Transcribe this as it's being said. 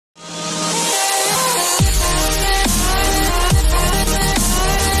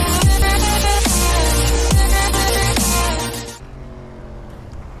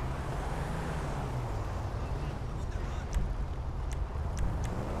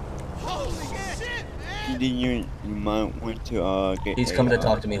PD unit, you might want to get He's coming to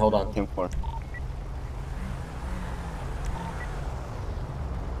talk to me. Hold on. 10-4.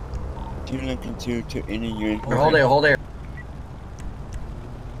 2 Lincoln 2 to any unit. Hold there, hold there.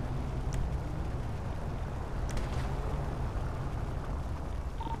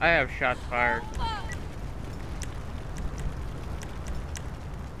 I have shots fired.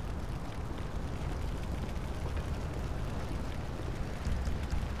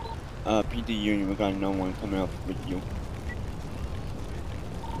 PD unit, we got no one coming up with you.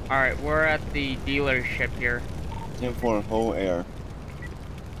 Alright, we're at the dealership here. 10-4, whole air.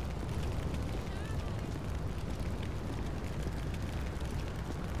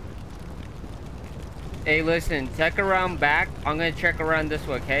 Hey, listen, check around back. I'm gonna check around this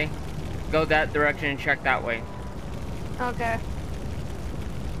way, okay? Go that direction and check that way. Okay.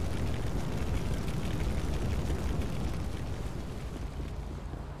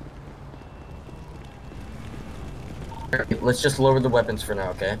 Let's just lower the weapons for now,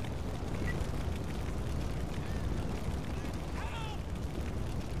 okay?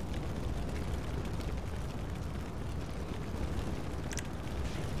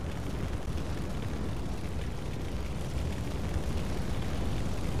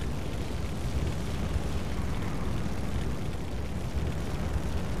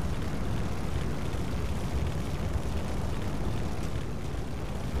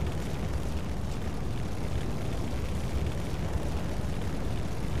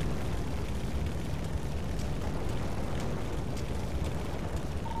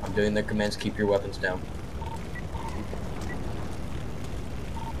 I'm doing the commands, keep your weapons down.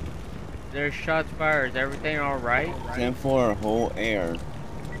 There's shots fired. Is everything alright? 10-4, whole air.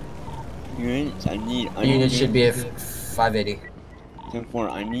 Units, I need Unit should be at 580. 10-4,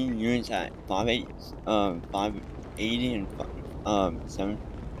 I need units at 580 and 7.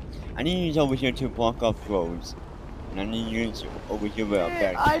 I need units over here to block off roads. And I need units over here with a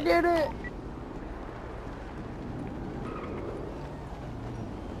barricade. I did it.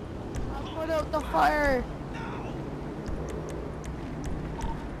 I put out the fire.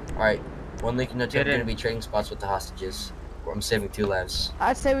 Alright, 1 Lincoln no 2, Get I'm in. gonna be trading spots with the hostages. I'm saving 2 lives.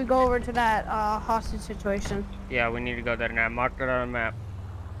 I say we go over to that hostage situation. Yeah, we need to go there now. Mark it on the map.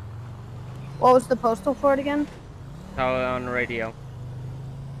 What was the postal for it again? Tell it on the radio.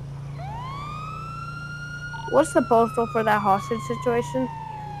 What's the postal for that hostage situation?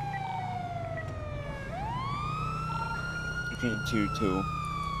 Lincoln 2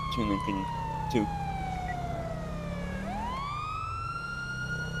 Lincoln 2.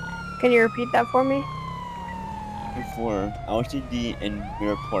 Can you repeat that for me? For LCD and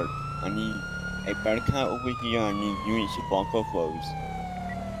Mirror Port, I need a barricade over here. I need units to block off roads.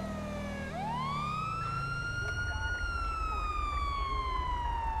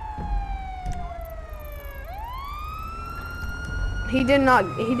 He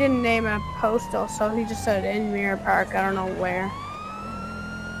didn't name a postal, so he just said in Mirror Park. I don't know where.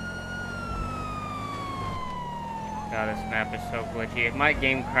 God, this map is so glitchy. If my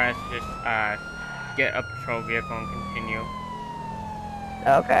game crashes, just get a patrol vehicle and continue.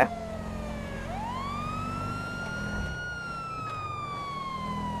 Okay.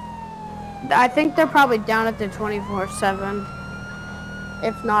 I think they're probably down at the 24/7.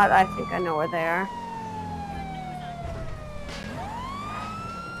 If not, I think I know where they are.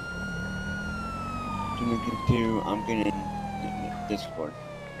 Lincoln 2, I'm getting Discord.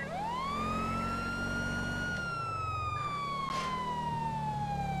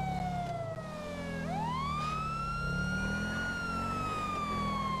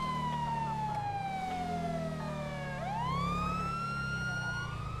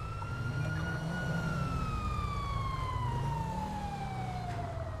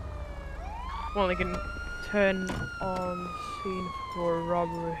 Well, they can turn on scene for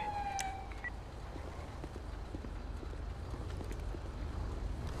robbery.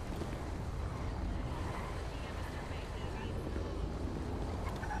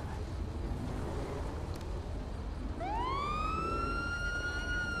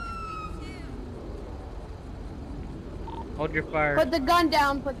 Hold your fire. Put the gun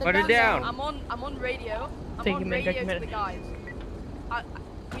down. Put it gun down. I'm on radio. I'm Take on a minute, radio take a to minute. the guys.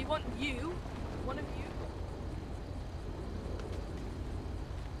 We want you, one of you.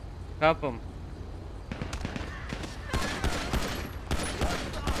 Help him.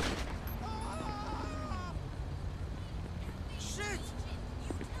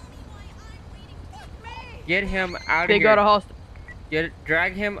 Get him out of They here. got a hostage.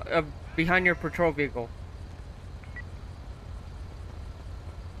 Drag him behind your patrol vehicle.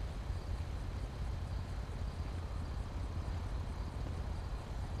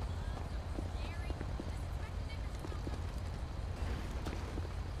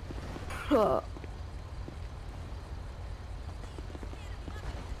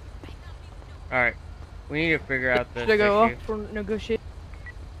 Alright. We need to figure out this Should I go issue. up for negotiation?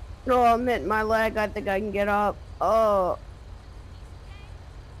 No, I'm hitting my leg. I think I can get up. Oh.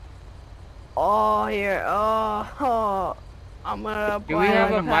 Oh, here. Oh. I'm gonna Do we apply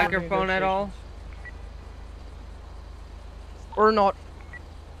have a like that. microphone at all? Or not?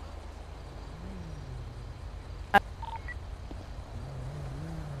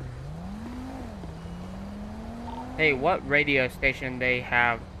 Hey, what radio station they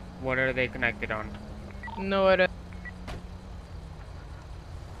have? What are they connected on? No, I don't.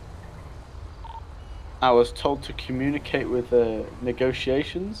 I was told to communicate with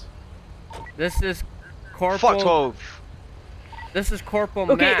negotiations. This is Corporal. Fuck 12. This is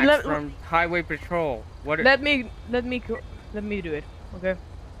Corporal Okay, Max from Highway Patrol. What? Let me do it. Okay.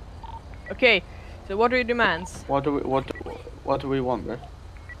 Okay. So what are your demands? What do we want, bro?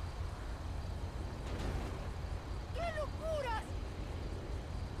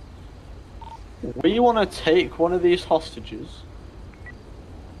 We want to take one of these hostages.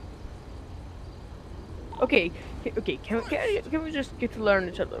 Okay. Okay. Can we just get to learn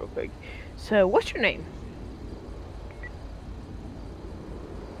each other real quick? So what's your name?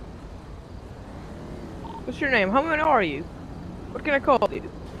 What's your name? How many are you? What can I call you?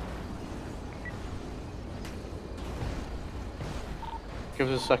 Give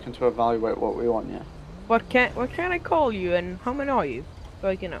us a second to evaluate what we want, yeah? What can I call you, and how many are you? So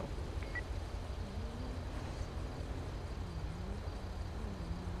I can know.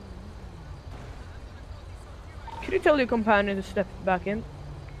 Could you tell your companion to step back in?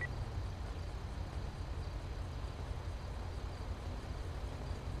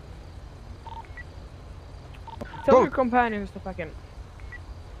 Tell Bro. your companion to step back in.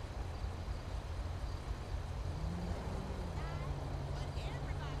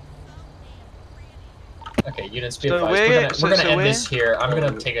 Okay, units, be So advised. We're gonna end we're- this here. I'm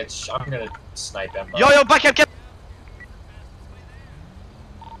gonna take a. I'm gonna snipe him. Yo, back up, get.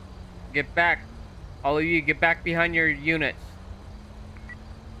 Get back. All of you, get back behind your units.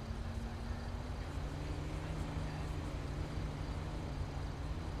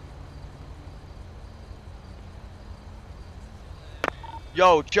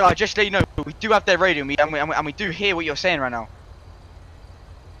 Yo, just to let you know, we do have their radio, and we do hear what you're saying right now.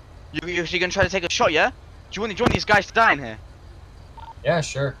 You're gonna try to take a shot, yeah? Do you want these guys to die in here? Yeah,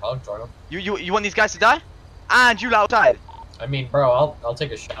 sure. I'll join him. You want these guys to die? And you outside? I mean, bro, I'll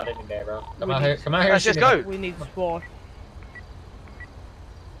take a shot any day, bro. Come out here. Come out here. Let's just shoot me. go. We need support.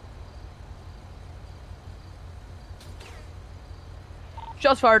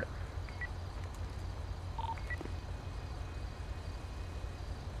 Shots fired.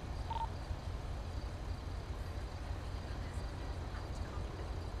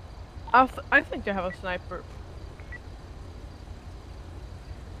 I think they have a sniper.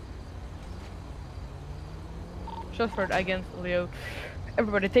 Shots fired against Leo.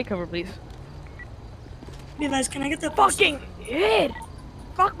 Everybody take cover, please. Levi's, can I get the Fucking hit!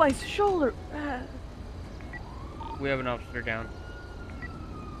 Fuck my shoulder! We have an officer down.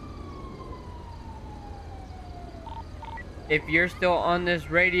 If you're still on this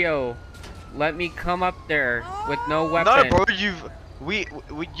radio, let me come up there with no weapon. No, bro,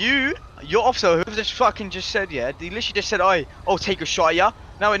 your officer, whoever just fucking just said, yeah, he literally just said, oh, take a shot, yeah?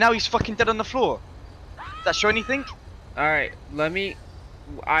 Now he's fucking dead on the floor. Does that show anything? Alright,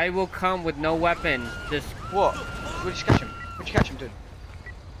 I will come with no weapon. Just What? Where'd you catch him? Where'd you catch him, dude?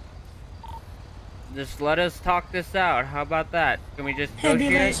 Just let us talk this out. How about that? Can we just Hey,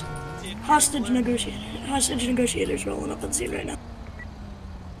 negotiate? Levi's. Hostage negotiator's rolling up on scene right now.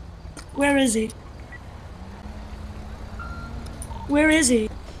 Where is he? Where is he?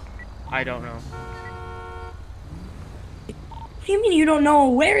 I don't know. What do you mean you don't know?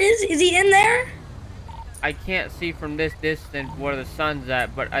 Where is he in there? I can't see from this distance where the sun's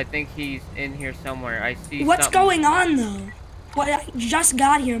at, but I think he's in here somewhere. I see What's something. going on though? What, I just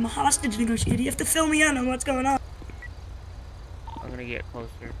got here. I'm a hostage negotiator. You have to fill me in on what's going on. I'm gonna get closer.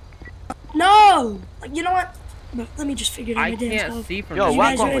 No! You know what? Bro, let me just figure it out I my damn can't self. see from Yo, this. You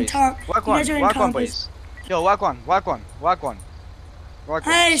guys whack are one, in boys. top. Whack You guys are in one, compass. boys. Yo, whack one.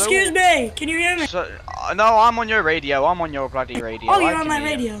 Hey, excuse me. Can you hear me? So, no, I'm on your radio. I'm on your bloody radio. Oh, you're I on can my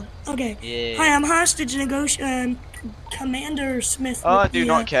hear you. radio. Okay. Yeah. Hi, I'm hostage negotiator. Commander Smith. I with do the,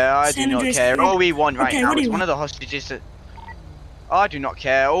 not care. I do San not Andreas care. County. All we want right Okay, now what do is you one want? of the hostages that. I do not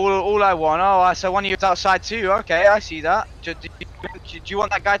care. All I want. Oh, so one of you's outside too. Okay, I see that. Do you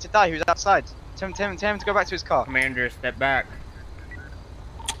want that guy to die who's outside? Tell him to go back to his car. Commander, step back.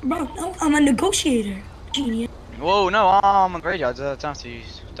 Bro, no, I'm a negotiator. Genius. Whoa, no, I'm on the radio. I don't have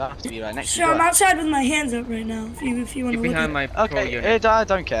to be right next to you. Sure, do I'm I? outside with my hands up right now. If you want Get to look behind at my patrol Okay, unit. I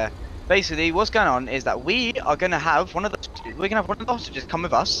don't care. Basically, what's going on is that we are gonna have one of the hostages come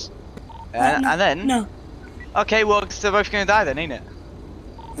with us, and, no, and then. No. Okay, well, they're both gonna die then, ain't it?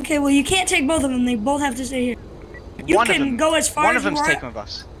 Okay, well you can't take both of them. They both have to stay here. You One of can them. go as far One as of them's you want, taking with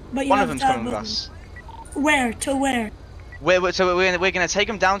us. but you One have of them's to have coming with both of us. them. Where? To where? We're gonna take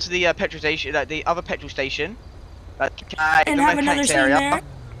them down to the petrol station, the other petrol station. And have another scene there?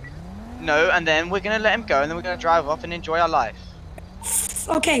 No, and then we're gonna let him go, and then we're gonna drive off and enjoy our life.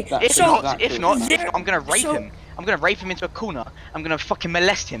 Okay, That's so If not, there- I'm gonna rape so- him. I'm gonna rape him into a corner. I'm gonna fucking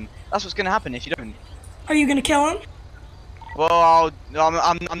molest him. That's what's gonna happen if you don't. are you gonna kill him? Well,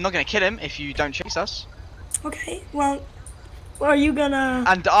 I'm not gonna kill him if you don't chase us. Okay, well, are you gonna?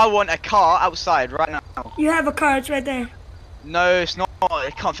 And I want a car outside right now. You have a car. It's right there. No, it's not.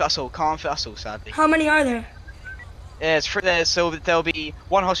 It can't fit us all. Can't fit us all, sadly. How many are there? Yeah, it's free there, so there'll be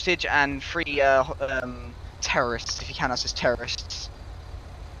 1 hostage and 3 terrorists, if you count us as terrorists.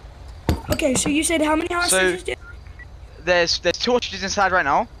 Okay, so you said how many hostages? did- There's 2 hostages inside right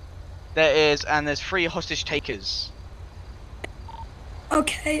now. There's 3 hostage takers.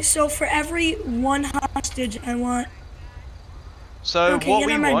 Okay, so for every 1 hostage, I want. So Okay, what yeah,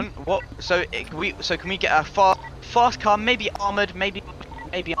 we never mind. want, can we get a fast car, maybe armored, maybe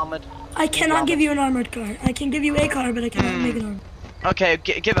armored. I cannot give you an armored car. I can give you a car, but I cannot make an armored. Okay,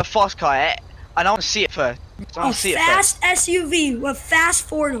 give a fast car, and I want to see it first. I A want to see it first. fast SUV, a fast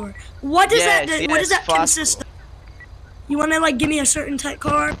 4-door. What does Yes, what does yes, that consist of? You want to like give me a certain type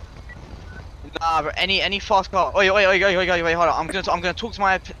car? Nah, but any fast car. Wait, hold on. I'm gonna talk to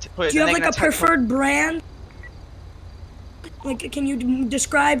my. Do you have like a preferred brand? Like, can you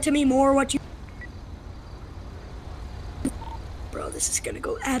describe to me more what you? Bro, this is gonna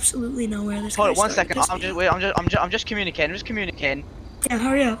go absolutely nowhere. This Hold on guy's 1 starting second. to piss me off. I'm just communicating. Yeah,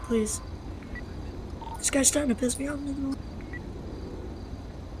 hurry up, please. This guy's starting to piss me off.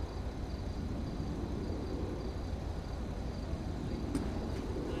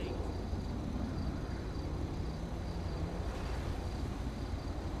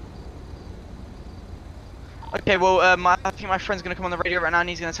 Okay, well, I think my friend's gonna come on the radio right now, and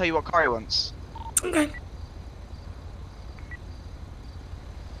he's gonna tell you what car he wants. Okay.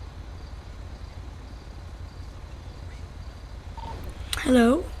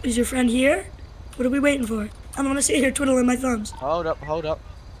 Hello, is your friend here? What are we waiting for? I'm gonna sit here twiddling my thumbs. Hold up.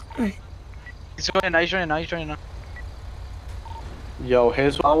 Alright. He's joining now. Yo,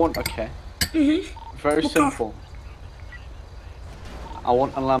 here's what I want, okay? Very What car? simple. I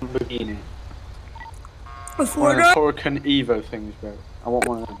want a Lamborghini. A One of four-door? those Huracan Evo things, bro. I want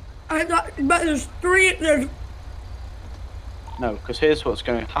one of them. I got, but there's 3. There's No, because here's what's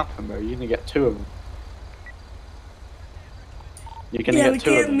going to happen, bro. You're going to get 2 of them. You're going to yeah, we get 2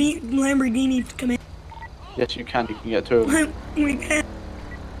 of can't them. meet Lamborghini command. Yes, you can. You can get 2 of them. We can't.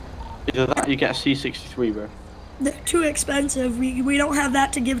 Either that or you get a C63, bro. They're too expensive. We don't have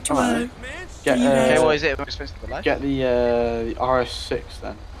that to give to Alright. Get, you guys. Okay, what is it? More expensive than life? get the RS6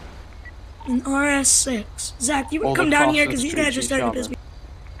 then. an RS6. Zach, you All would come the down here costs because of these guys are street starting to piss genre.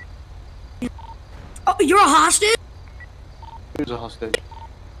 me. Oh, you're a hostage? Who's a hostage?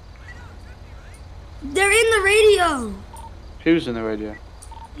 They're in the radio. Who's in the radio?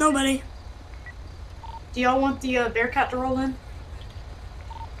 Nobody. Do y'all want the Bearcat to roll in?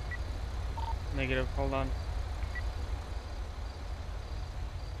 Negative, hold on.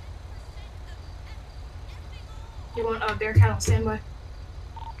 Do you want Bearcat on standby?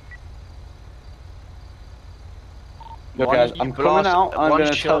 Look, One guys, you I'm coming blast, out and I'm one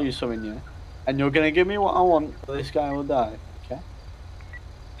going to shot. tell you something, yeah? And you're going to give me what I want, or this guy will die, okay?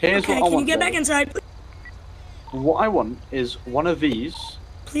 Here's Okay, what I can want. you get though. back inside? What I want is one of these.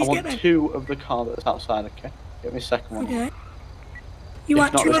 Please I get want back. 2 of the car that's outside, okay? Get me a second one. Okay. You If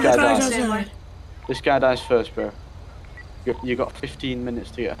want not, 2 this of the guy cars dies. outside? This guy dies first, bro. You got 15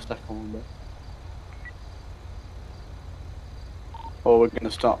 minutes to get a second one, bro. Or we're going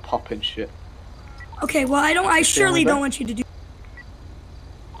to start popping shit. Okay, well, I You surely feel me, don't bro? want you to do.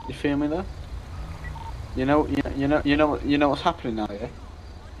 You feel me there? You know what's happening now, yeah?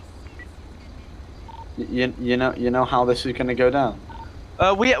 You know how this is gonna go down.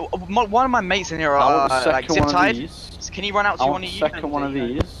 One of my mates in here I are want the like second zip one of tied. these. Can you run out to I one want of the you? second one of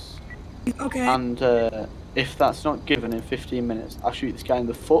these. Okay. And if that's not given in 15 minutes, I'll shoot this guy in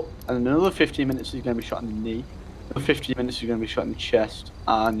the foot, and another 15 minutes he's gonna be shot in the knee. Another 15 minutes he's gonna be shot in the chest,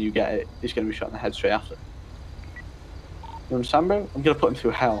 and you get it. He's gonna be shot in the head straight after. You understand, bro? I'm gonna put him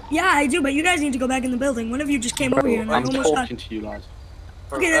through hell. Yeah, I do, but you guys need to go back in the building. One of you just came over here and I I'm almost shot. talking to you, lads.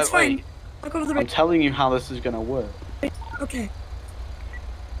 Okay, that's fine. Talk over the I'm radio. telling you how this is gonna work. Okay.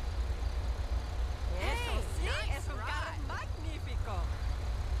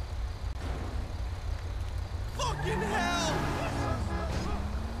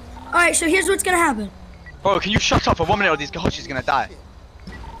 Alright, so here's what's gonna happen. Bro, can you shut up for 1 minute or these girls, she's gonna die.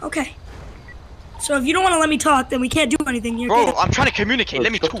 Okay. So if you don't want to let me talk, then we can't do anything here. Bro, okay? I'm trying to communicate, Look,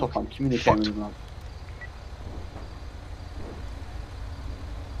 let me shut talk. up, I'm communicating with him, man.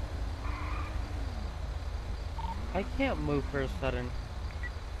 I can't move for a sudden.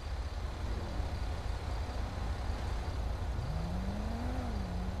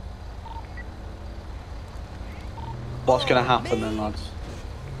 What's gonna happen then, lads?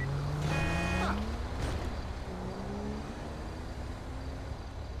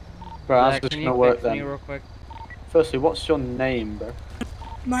 Bro, how's this Can you gonna work fix me then? real quick? Firstly, what's your name, bro?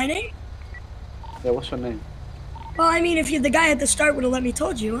 My name? Yeah, what's your name? Well, I mean, if you're the guy at the start would have let me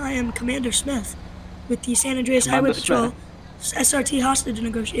told you, I am Commander Smith with the San Andreas Commander Highway Patrol SRT hostage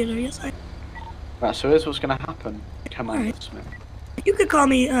negotiator. Yes, I. Right, so here's what's gonna happen, Commander Alright. Smith. You could call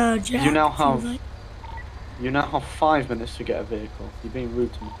me Jack. You now if you would have- like. You now have 5 minutes to get a vehicle. You're being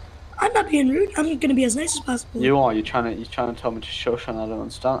rude to me. I'm not being rude. I'm gonna be as nice as possible. You are. You're trying to tell me to shush, and I don't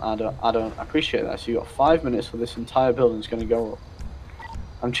understand. I don't appreciate that. So you got 5 minutes for this entire building's gonna go up.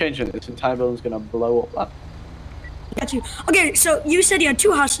 I'm changing it. This entire building's gonna blow up. Lad. Got you. Okay, so you said you had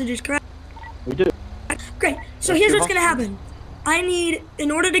 2 hostages, correct? We do. Great. So Yes, here's two what's gonna happen. I need, in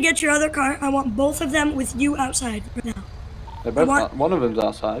order to get your other car, I want both of them with you outside right now. They're both want- one of them's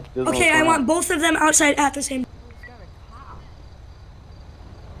outside. The other Okay, one's I going want out. both of them outside at the same.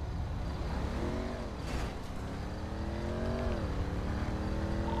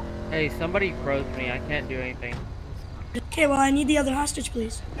 Hey, somebody froze me. I can't do anything. Okay, well, I need the other hostage,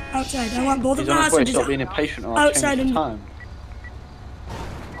 please. Outside. I want both of He's the on his way. hostages. Stop being impatient, or I'll outside change the and- time.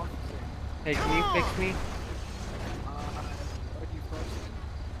 Hey, can you fix me?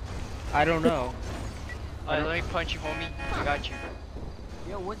 I don't know. Alright, let me punch you, homie. I got you.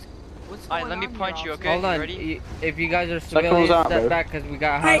 Yo, what's Alright, let me punch you, okay? Hold on. You ready? If you guys are Second one's civilians, out, step bro. back because we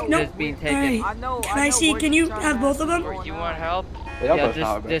got Alright, hostages no, being taken. alright. I know. Can I see? Can you have both of them? Or do you want help? They are Yeah, both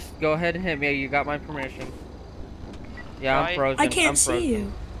out, bro. just go ahead and hit me. You got my permission. Yeah, I'm Right. frozen. I I'm can't frozen. see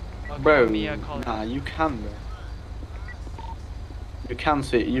you. Okay, Bro, let me, call you. nah, you can, bro. You can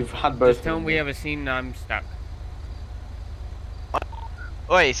see it. You've had both. Just tell them we have a scene and I'm stuck.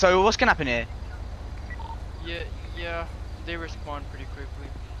 Wait, so what's gonna happen here? Yeah, they respond pretty quickly.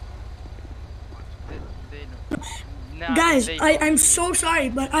 They know. Nah, Guys, they- I'm so sorry,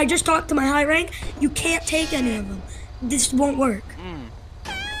 but I just talked to my high rank. You can't take any of them. This won't work.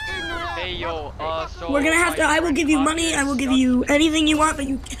 Hey yo, so We're gonna have to. my I will friend give you money. I will give you anything you want, but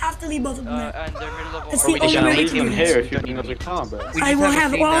you have to leave both of them there. and they're middle of That's a the We only can way leave to them do here this. if you bring us a car, bro. We I just will a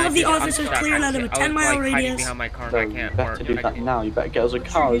have scene all that of the I'm officers stuck. cleared out of a I was, 10-mile like, hiding radius. behind my car and Bro, I you can't better work. do that now. You better get us a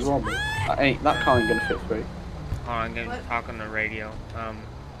car as well, bro. That car ain't gonna fit through. Oh, I'm gonna talk on the radio.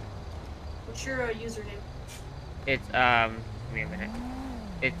 What's your username? It's give me a minute.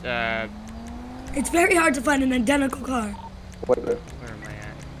 It's It's very hard to find an identical car. Wait, bro. where am I at?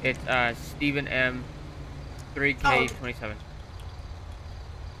 It's Stephen M. 3K27.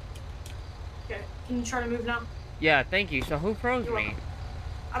 Okay. Can you try to move now? Yeah, thank you. So who froze You're me? welcome.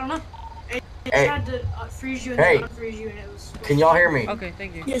 I don't know. It Hey. tried to freeze you and Hey. then unfreeze you, and it was. Can y'all hear me? Okay,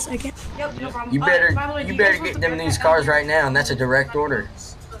 thank you. Yes, I can. Yep, no problem. You better, by the way, do you guys better want get the them backpack these out? cars right now, and that's a direct order.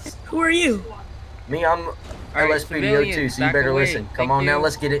 Who are you? Me, I'm Alright, LSPDO2, civilians, so you back better away. listen. Come Thank on now, you.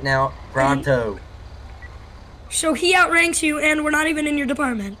 let's get it now. Pronto. So he outranks you, and we're not even in your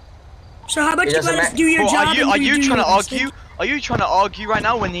department. So how about It you doesn't let us matter. do your Bro, job? are and you do trying to yours? argue? Are you trying to argue right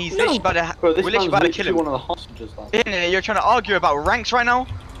now when he's No. literally about to, Bro, we're this literally man's about to kill literally him? one of the hostages, lad. Yeah, you're trying to argue about ranks right now?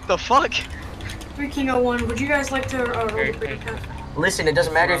 The fuck? 3 King 01, would you guys like to roll the Okay, break? okay. Listen, it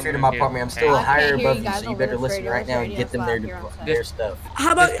doesn't matter if you're in my apartment. I'm still I higher can't hear above you you, guys so you over better this listen radio. right This now and radio's get them loud their here on site. their stuff.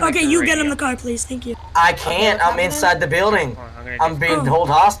 How about Disconnect okay? the You get him radio. the car, please. Thank you. I can't. what's I'm inside the building. Hold on, I'm gonna I'm just- being Oh. held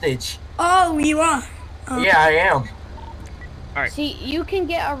hostage. Oh, you are. Yeah, I am. See, you can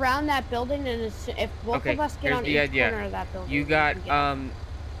get around that building, and if both Okay, of us get here's on the each idea. corner of that building, You we got can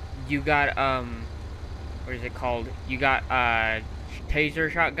get- what is it called? You got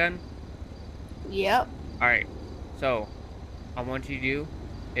taser shotgun. Yep. All right. So, I want you to do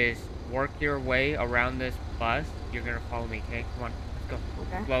is work your way around this bus. You're gonna follow me, okay? Come on, let's go.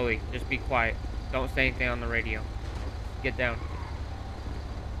 Okay. Slowly. Just be quiet. Don't say anything on the radio. Get down.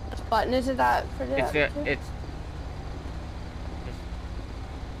 What button is it that for the? It's just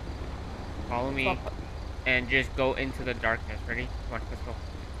follow me and just go into the darkness. Ready? Come on, let's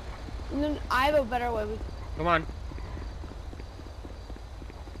go. No, I have a better way. Come on.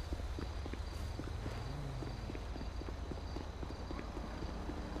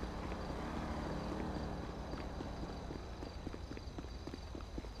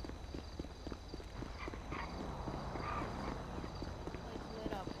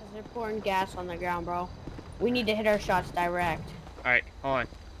 They're pouring gas on the ground, bro. We need to hit our shots direct. Alright, hold on.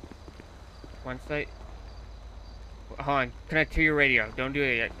 One sec. Hold on. Connect to your radio. Don't do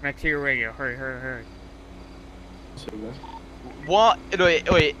it yet. Connect to your radio. Hurry, hurry, hurry. What?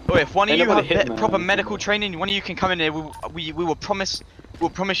 Wait. If one of you Anybody hit have him, proper man? medical training, one of you can come in here. We will promise. We'll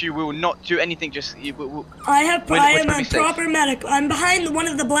promise you we will not do anything. Just I am we're a proper medic. I'm behind one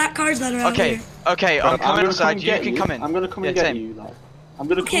of the black cars that are out okay. here. Okay, I'm coming outside. You get can come in. I'm gonna come and Yeah, get same. you, like. I'm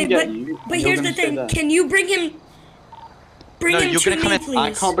gonna come Okay, and get you. but and you're here's the gonna stay thing. there. Can you bring him? Bring No, him you're to gonna come me, in- please.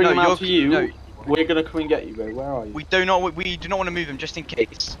 I can't bring No, him out to you. no. We're gonna come and get you, bro. Where are you? We do not want to move him just in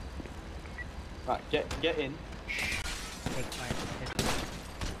case. Right, get in.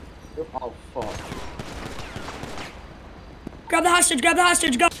 Oh fuck. Grab the hostage. Grab the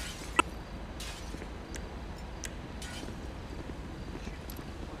hostage. Go.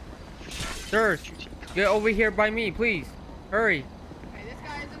 Sir, get over here by me, please. Hurry. Hey, this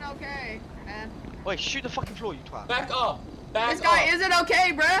guy isn't okay, man. Wait, shoot the fucking floor, you twat. Back up. Back This guy isn't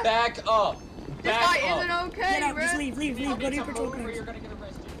okay, bruh. Back up. This Back guy up. isn't okay, Get out. Just bruh. leave. Go to your patrol cars. You're gonna get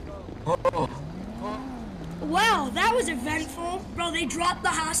arrested. Go. Wow, that was eventful. Bro, they dropped the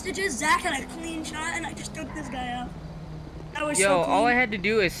hostages. Zach had a clean shot, and I just took this guy out. That was Yo, so clean. all I had to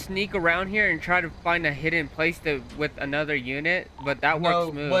do is sneak around here and try to find a hidden place with another unit, but that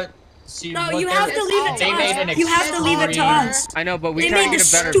works smooth. What? See, No, what you have to leave it to they made an us. You have to leave it to us. I know, but we They try to made the get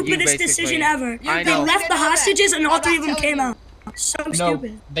a better view, stupidest basically. decision ever. I They know. left the hostages, and all three of them came out. So No,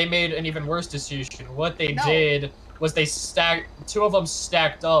 stupid. they made an even worse decision. What they No. did was they stacked, two of them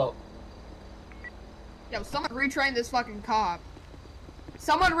stacked up. Yo, someone retrain this fucking cop.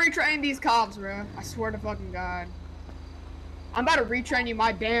 Someone retrain these cops, bro. I swear to fucking God. I'm about to retrain you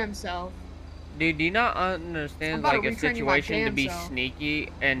my damn self. Dude, do you not I'm understand, about like, to a retrain you my situation to damn be self.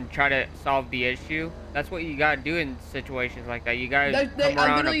 sneaky and try to solve the issue? That's what you gotta do in situations like that. You gotta come I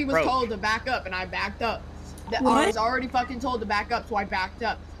around literally was approach. told to back up, and I backed up. I What? was already fucking told to back up, so I backed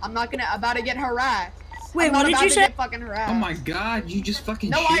up. I'm not about to get harassed. Wait, I'm what not did about you to say? get fucking harassed. Oh my god, you just fucking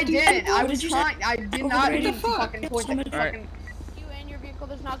No, shoot I these didn't. people? I What was did you say? trying. I did What not the mean to fuck? fucking point the Alright. fucking. You and your vehicle,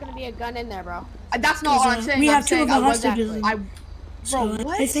 there's not gonna be a gun in there, bro. That's not what I'm Because, saying. we I'm have two saying of the I was hostages. actually. So, Bro,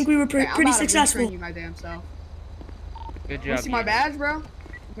 what? I think we were Okay, I'm pretty about to successful. retrain you my damn self. Good You job. see my badge, bro?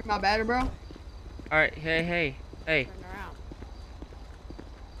 See my badge, bro? Alright, hey. Turn around.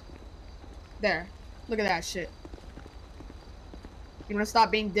 There. Look at that shit. You wanna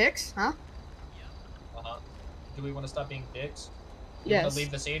stop being dicks, huh? Do we want to stop being dicks? You Yes. want to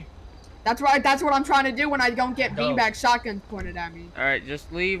leave the scene? That's right. That's what I'm trying to do when I don't get Go. beanbag shotguns pointed at me. Alright,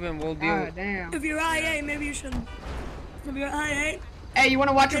 just leave and we'll deal Ah, with damn. If you're IA, maybe you shouldn't. If you're IA, Hey, you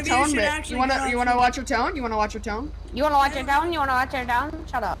wanna watch your Maybe you tone, should Rick? actually You wanna get watch your tone? You wanna watch your tone? You wanna watch it down? You wanna watch it down?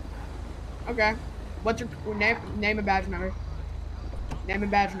 Shut up. Okay. What's your name and badge number? Name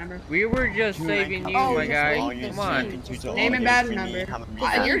and badge number. We were just saving you, Oh, my just guy. leave Come on. Name and badge number.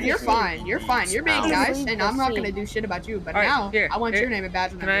 You're fine. You're fine. You're being Just nice, leave and the I'm not scene. gonna do shit about you. But Alright, now here, I want here. your name and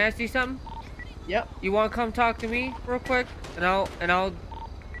badge number. Can I ask you something? Yep. You wanna come talk to me real quick? And I'll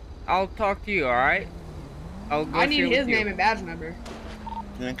talk to you, alright? I'll go I need share his with you. name and badge number.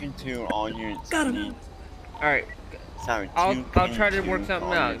 Connecting to all units. Got him. Alright, Sorry, I'll two try to connecting work to something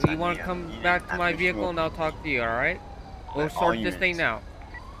all out. units You on wanna the, come unit back to my after vehicle smoke. and I'll talk to you, alright? We'll All sort this thing units. out.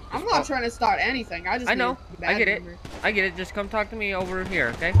 I'm not trying to start anything. I just I know. need the I badge get it. number. I get it. Just come talk to me over here,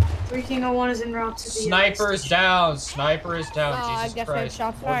 okay? 301 is en route to the Sniper is down. Sniper is down. Oh, I Jesus guess I Christ.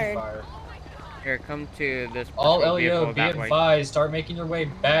 shot Holy fired. fire. Here, come to this All patrol LEO, vehicle be that way. advised. Start making your way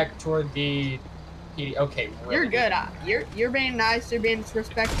back toward the PD. Okay, really. You're good. You're being nice. You're being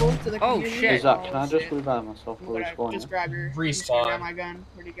respectful to the Oh, community. shit. Hey Zach, can I Oh, just shit. revive myself for Whatever, respawning? just grab your Respawn. grab my gun.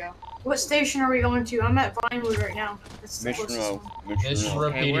 Where'd he go? What station are we going to? I'm at Vinewood right now. That's the Mission closest row. one. Mission Row.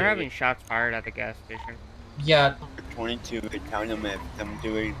 row. Hey, we're having shots fired at the gas station. Yeah, 22, tell them if them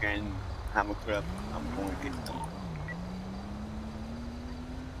do it again, have a clip, I'm going to get them.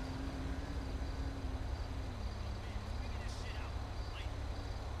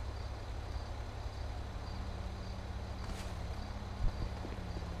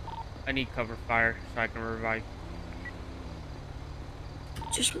 I need cover fire so I can revive.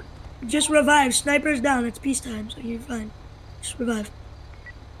 Just revive. Sniper's down. It's peacetime, so you're fine. Just revive.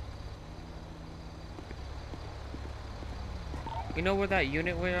 You know where that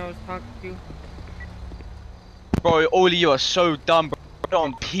unit went I was talking to? Bro, all of you are so dumb, bro.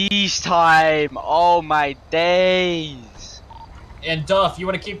 On peacetime. Oh my days. and Duff, you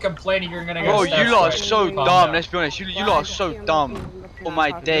want to keep complaining, you're gonna get Bro, a staff you lot are strike. so Calm dumb. down. Let's be honest. You lot are so dumb. Oh my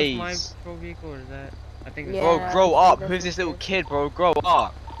Is this days. my patrol vehicle or is that? I think it's Bro, Yeah, grow I up. think Who's this this little is- kid, bro? Grow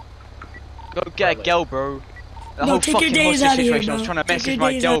up. Go get a girl, bro. The No, whole take your fucking days hostage out of here, situation. I was bro. trying to Take message your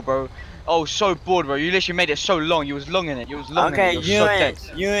my days girl, out. bro. I was so bored, bro. You literally made it so long. You was long in it. You was long in Okay, it. You're so dead.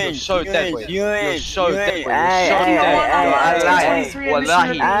 You're so dead, boy. You're so dead, boy. You're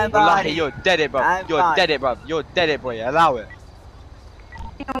so dead. Wallahi, you're dead, bro. You're dead, bro. You're dead, boy. Allow it.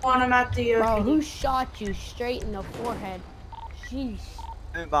 Want him at the bro, who shot you straight in the forehead? Jeez.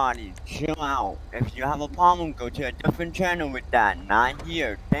 Everybody, chill out. If you have a problem, go to a different channel with that. Not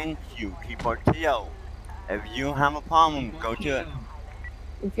here. Thank you. Keep our chill. If you have a problem, go to.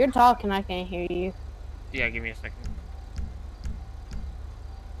 If you're talking, I can't hear you. Yeah, give me a second.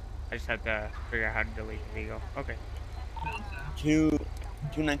 I just have to figure out how to delete the video. Okay.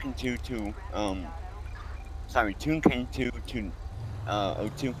 21922 sorry, 2K2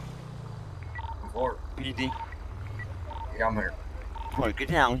 02 4 PD. Yeah, I'm here. Boy, get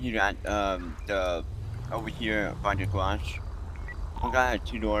down here at the over here by the garage. One guy had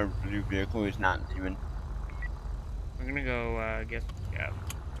 2-door blue vehicle is not leaving. I'm gonna go get some gas.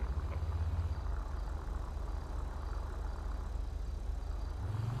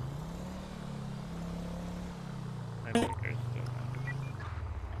 I think there's still time.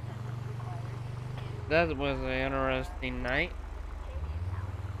 That was an interesting night.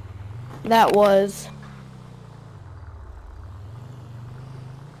 That was.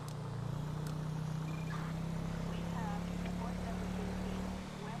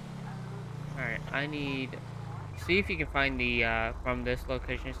 Alright, I need... See if you can find the, from this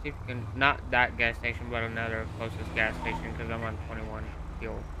location, see if you can... Not that gas station, but another closest gas station, because I'm on 21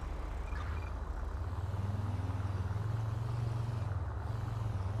 fuel.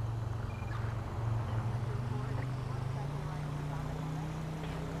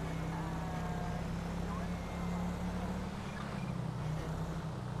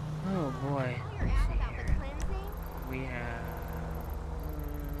 Oh boy. Let's see here. We have...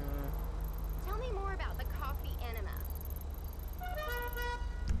 Tell me more about the coffee enema. What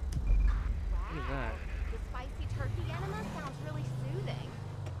is that? The spicy turkey enema sounds really soothing.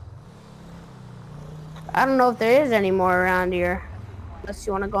 I don't know if there is any more around here. Unless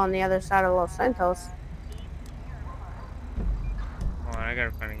you want to go on the other side of Los Santos. Hold on, I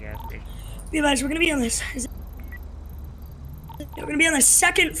gotta find a gas station. Yeah, guys, we're gonna be on this. We're gonna be on the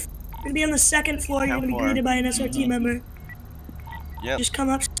second. We're gonna be on the second floor. You're gonna be greeted by an SRT member. Yep. Just come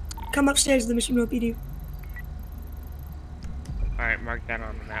upstairs to the Mission Road PD. Alright, mark that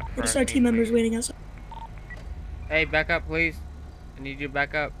on the map. The SRT members waiting outside. Hey, back up, please. I need you to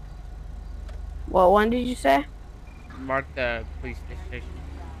back up. What one did you say? Mark the police station.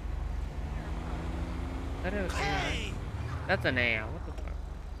 That is, that's an AI. What the fuck?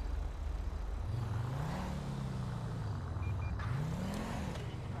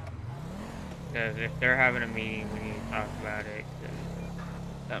 Because if they're having a meeting, we need to talk about it. 'Cause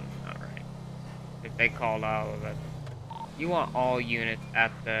something's not right. If they called all of us. You want all units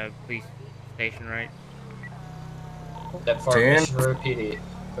at the police station, right? That far Mission Road PD.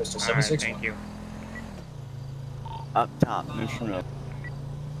 Postal Alright, 761. thank you. Up top, Mission Road.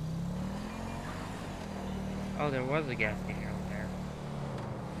 Oh, there was a gas station over there.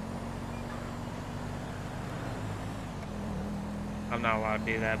 I'm not allowed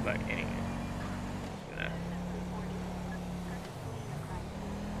to do that, but anyway. Let's do that.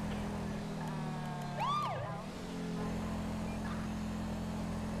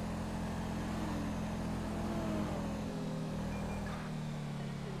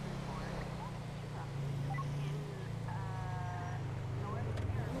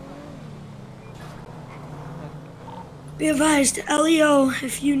 Be advised, Leo,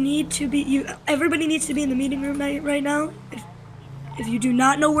 if you need to be, everybody needs to be in the meeting room right now. If you do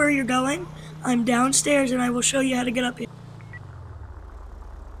not know where you're going, I'm downstairs and I will show you how to get up here.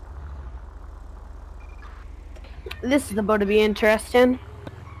 This is about to be interesting.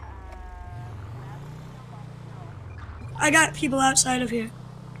 I got people outside of here.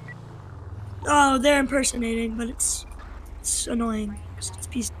 Oh, they're impersonating, but it's annoying. It's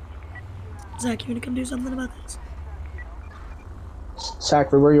peace. Zach, you wanna come do something about this?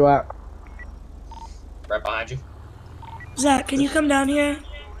 Zachary, where you at? Right behind you. Zach, can you come down here?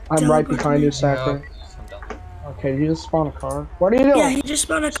 I'm right behind you, Zachary. Okay, you just spawned a car. What are you doing? Yeah, he just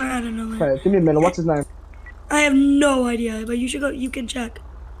spawned a car out of nowhere. Okay, give me a minute. What's his name? I have no idea, but you should go. You can check.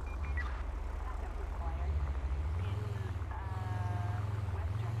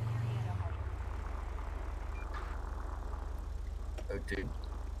 Oh, dude.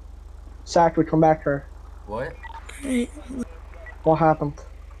 Zachary, come back here. What? Right. What happened?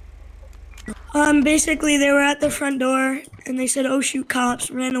 Basically, they were at the front door, and they said, "Oh shoot, cops!"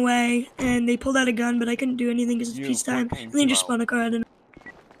 Ran away, and they pulled out a gun, but I couldn't do anything because it's peacetime. And they just spun a car out of.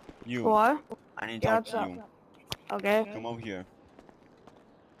 You. What? I need to talk to you. Okay. Come over here.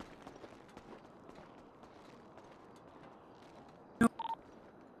 Oh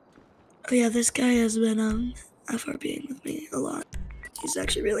yeah, this guy has been FRBing with me a lot. He's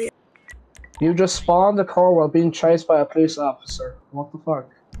actually really. You just spawned the car while being chased by a police officer. What the fuck?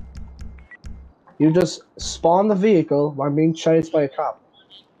 You just spawned the vehicle while being chased by a cop.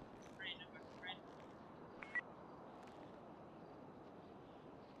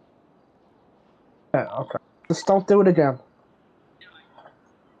 Yeah, okay. Just don't do it again.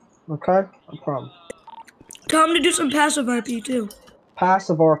 Okay? No problem. Tell him to do some passive RP too.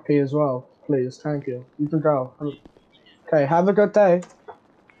 Passive RP as well, please. Thank you. You can go. Okay, have a good day.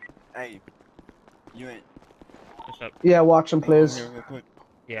 Hey, you ain't. What's up? Yeah, watch him, Come over please. here real quick.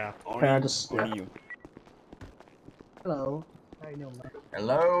 Yeah. Okay, I just. Only Yeah. you. Hello. How you doing, man?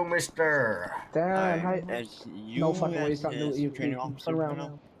 Hello, mister. Damn, Alright, how as you no fucking way. as He's not doing his you. training Turn officer, around you know?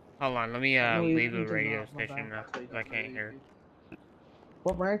 now. Hold on, let me No, leave you the did radio not. My station bad. because I can't hear.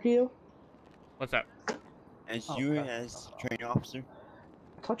 What rank are you? What's up? As Oh, you okay. as training officer.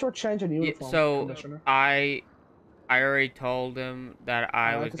 I thought you were changing Yeah, uniform, so Commissioner. I already told him that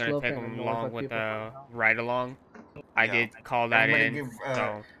I I was just gonna love take getting him annoyed by along with people a right now. ride along. I Yeah. did call that Everybody in, give.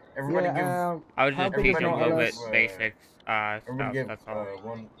 so Everybody give. I was how just big is teaching him a no little bit LS? basics Everybody stuff. give That's all.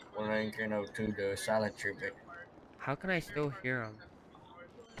 one rank to the silent trooper. How can I still hear him?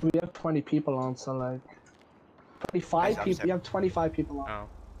 We have 20 people on, so like 25 I'm people. sorry. We have 25 people on. Oh,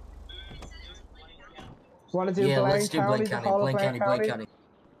 Want to do Yeah, Blaine let's do County? Blaine The County. whole of Blaine Blaine County. Blaine County? County.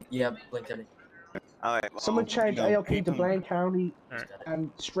 Yeah, Blaine County. Alright, well, Someone change AOP keep to him. Blaine County alright.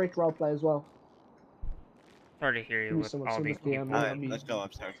 and strict roleplay as well. Sorry to hear Give you me with someone, all someone these just DM me. people. I'll Alright, be. let's go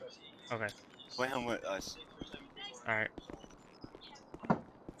upstairs. Okay. Put him with us. Alright.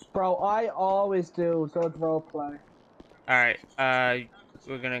 Bro, I always do good roleplay. Alright.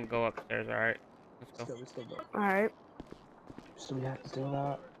 We're gonna go upstairs. Alright. Let's go. We still do. Alright. So we have to do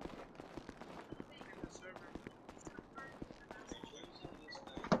that.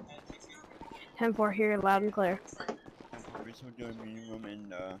 Ten four here, loud and clear. We're still doing meeting room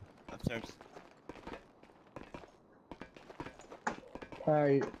in upstairs.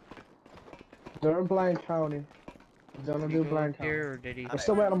 Hey, they're in Blaine County. They're gonna Did he do go Blaine up County. here or did he? We're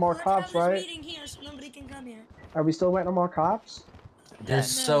still waiting on more Let's cops, have this right? meeting here so nobody can come here. Are we still waiting on more cops? There's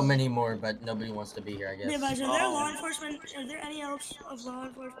so No. many more, but nobody wants to be here, I guess. Levi's, are there law enforcement? Are there any else of law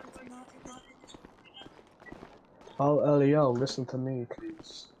enforcement in that? Oh, Leo, listen to me,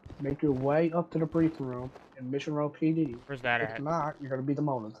 please. Make your way up to the briefing room in Mission Row PD. Where's that If at? not, you're gonna be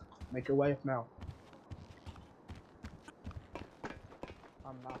demoted. Make your way up now.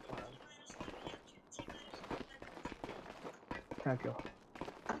 I'm not playing. Thank you.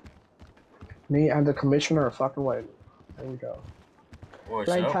 Me and the commissioner are fucking waiting. There we go. What's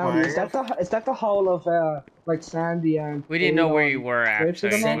Blaine up, County, man? is that the whole of like Sandy and We didn't know where you and were Grapeseed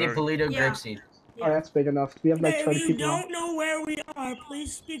actually. and all? Sandy, Polito, Yeah. Grapeseed. Oh, that's big enough. We have like Hey, 30 if you people on. don't know where we are,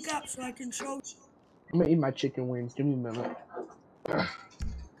 please speak up so I can show. I'm gonna eat my chicken wings. Give me a minute.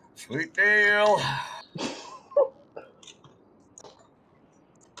 Sweet deal.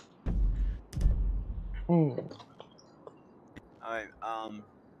 Alright,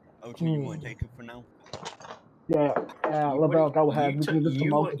 O2, you wanna take it for now? Yeah, LaBelle, go ahead. We can just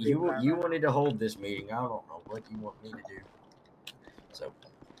You demote the people. wanted to hold this meeting. I don't know what you want me to do. So,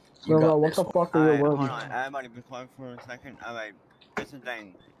 So, you got what this the one. fuck are your Alright, hold words? on. Everybody be quiet for a second. Alright, this is the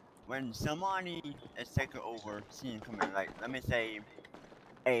thing. When somebody is taking over, seeing coming, like, let me say,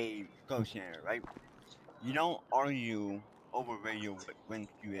 a negotiator, right? You don't argue over radio what rank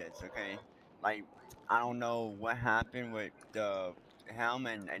you is, okay? Like, I don't know what happened with the Helm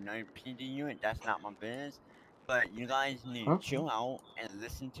and another PD unit, that's not my business. But you guys need to chill out and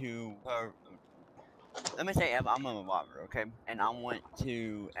listen to her. Let me say if I'm a robber, okay? And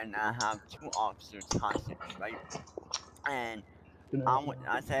I have 2 officers hostage, right? And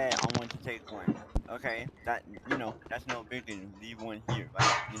I said I want to take one, okay? That, that's no biggie. Leave one here,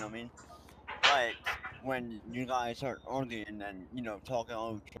 right? You know what I mean? But when you guys start arguing and talking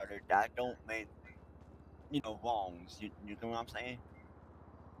over each other, that don't make wrongs. You know what I'm saying?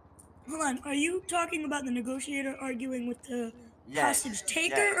 Hold on, are you talking about the negotiator arguing with the Yes. hostage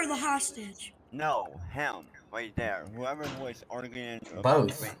taker Yes. or the hostage? No, him right there. Whoever was arguing about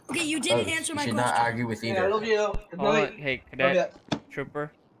Both. the rank. Okay, you didn't Both. answer You my should question. not argue with either. love you. Good Hold night. on. Hey, Love ya. cadet,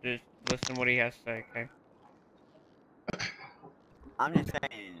 trooper, just listen to what he has to say, okay? I'm just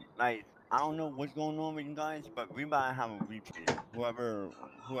saying, like, I don't know what's going on with you guys, but we might have a retrain. Whoever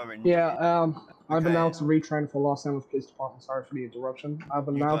needs Yeah, it. I've Okay. announced a retrain for Los Angeles Police Department. Sorry for the interruption. I've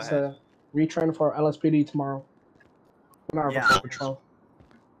You go announced ahead. a retrain for LSPD tomorrow. 1 hour Yeah. before patrol.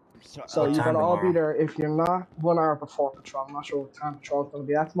 So you time gotta all be tomorrow? there. If you're not, 1 hour before patrol. I'm not sure what time patrol's gonna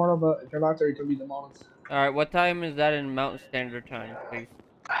be at tomorrow, but if you're not there, you can be demolished. Alright, what time is that in Mountain Standard Time, please?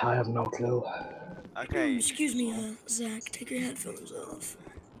 I have no clue. Okay. Excuse me, Zach. Take your headphones off.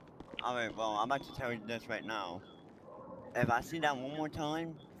 Alright, well, I'm about to tell you this right now. If I see that one more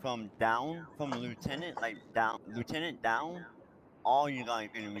time, from lieutenant, like lieutenant down, all you guys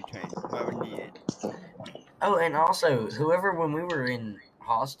are gonna retrain. Whoever needed. Oh, and also, whoever, when we were in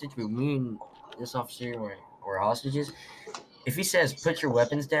hostage, when me and this officer were hostages, if he says, put your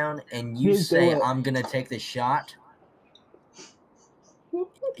weapons down, and you say, I'm gonna take the shot,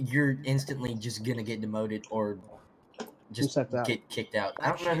 you're instantly just gonna get demoted or just get kicked out. I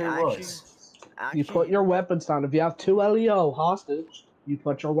don't know who it was. You put your weapons down. If you have 2 LEO hostage, you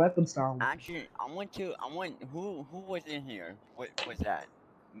put your weapons down. Actually, who was in here? What was that?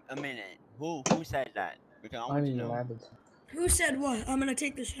 A minute. Who said that? Because I want to know. Who said what? I'm gonna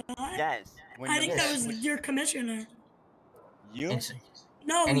take the shot? Yes. I think that was your commissioner. You?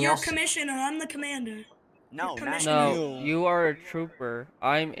 No, And he your also- commissioner. I'm the commander. No, not No, you are a trooper.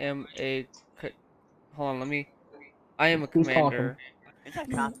 I am a. Hold on, let me. I am a commander. It's a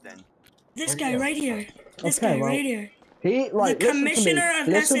captain. This guy right here. This Okay, guy well, right here. He like The commissioner of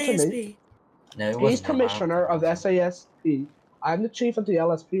listen to SASP. me. No, it He's wasn't him. commissioner of SASP. I'm the chief of the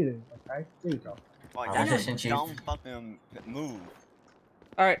LSPD. Okay, there you go. Well, I that's was a just in dumb fucking move.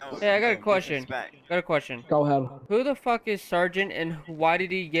 Alright, Oh, hey, I got a no, question. disrespect. Got a question. Go ahead. Who the fuck is Sergeant and why did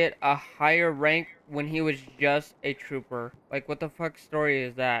he get a higher rank when he was just a trooper? Like, what the fuck story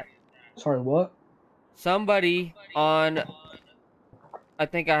is that? Sorry, what? Somebody on. I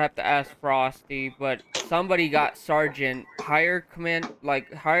think I have to ask Frosty, but somebody got Sergeant higher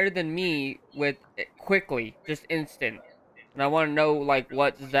higher than me with quickly, just instant. And I want to know like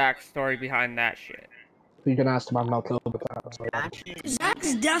what Zach's story behind that shit. You can ask him. I'm not clear about that. Actually,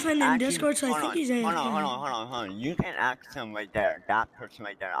 Zach's definitely in Discord, so I think he's in. Hold on. You can ask him right there. That person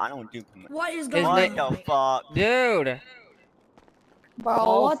right there. I don't do. What is His going name- on? What the fuck? Dude!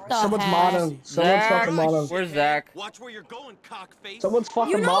 Bro, what the Someone's heck? modding. Someone's Zach! fucking modding. Where's Zach? Watch where you're going, cockface. Someone's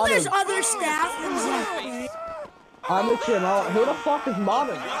fucking You know there's modding. other staff than Zach, right? I'm the chill out. Who the fuck is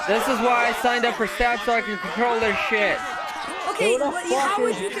modding? This is why I signed up for staff so I can control their shit. Okay, Who the but fuck how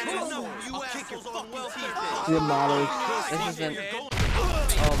would is- you control them? The modders. This isn't.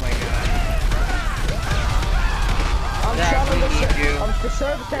 Oh my god. I'm Zach, shutting we the need ser- you. The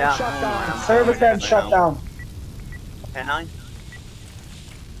service tent Yeah, shut I'm down. on. Service tent shut down. Can I?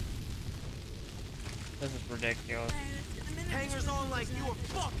 This is ridiculous. Hangers on like you are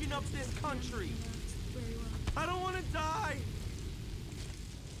fucking up this country. I don't want to die.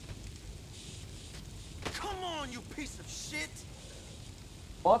 Come on, you piece of shit.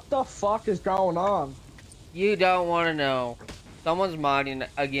 What the fuck is going on? You don't want to know. Someone's modding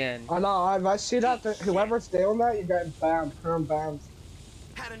again. I know. If I see that, whoever's doing that, you're getting banned. Perm banned.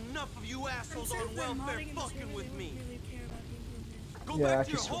 Had enough of you assholes on welfare fucking with me. Go Yeah, back I to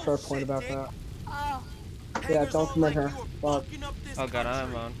your just home fair point shit, about Dick. that. Oh. Yeah, don't come in here. Fuck. Oh god,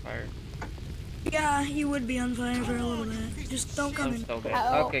 I'm on fire. Yeah, you would be on fire for a little bit. Just don't come I'm in. still dead.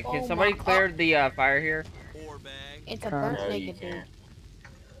 Oh, Okay, can oh somebody my- clear the fire here? It's a Turn. burnt No, you naked dude. can't.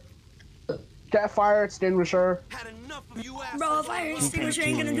 Get a fire extinguisher. Bro, a fire extinguisher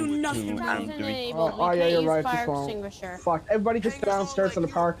ain't gonna do nothing. Sounds enabled. Oh, We yeah, can't you're use right. fire This won't. extinguisher. Fuck. Everybody just downstairs in the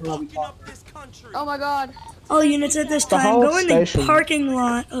parking lot. We talk. Oh my god. All units at this The time, whole go in the station. parking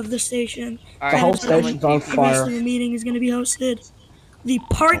lot of the station. Alright, The whole someone station's on TP. The rest of fire. the meeting is gonna be hosted. The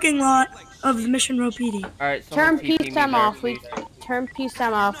parking lot of the Mission Row PD. Alright, Turn someone TP me peacetime there, off. We please. turn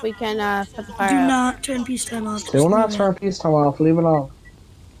peacetime off. We can put the Do fire out. not turn peacetime off. Do Just not leave it. turn peacetime off. Leave it on.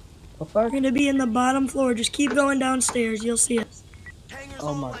 The fuck? We're gonna be in the bottom floor. Just keep going downstairs. You'll see it.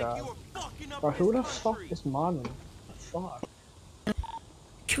 Oh my god. Bro, who the fuck is modding? Fuck.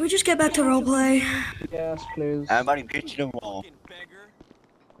 Can we just get back to roleplay? Yes, please. Everybody get to the wall.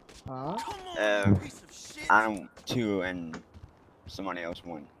 Huh? I'm two and somebody else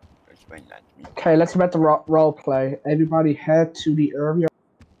one. Explain that to me. Okay, let's get the role play. Everybody head to the area.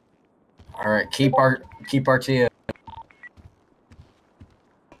 All right, keep RTO.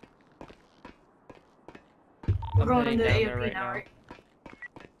 I'm heading down there right now.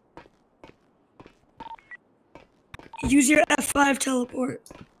 Use your F5 teleport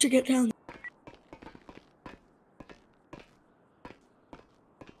to get down.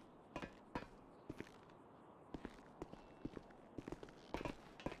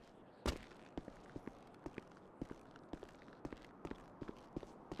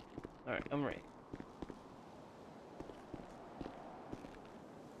 Alright, I'm ready.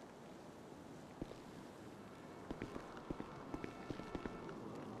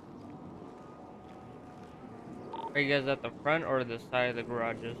 Are you guys at the front or the side of the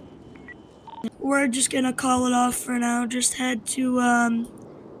garages? We're just gonna call it off for now. Just head to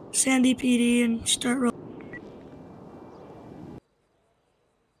Sandy PD and start rolling.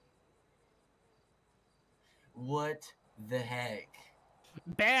 What the heck?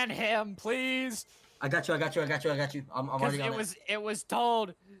 Ban him, please. I got you. I'm already on it. It was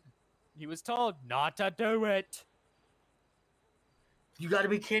told. He was told not to do it. You gotta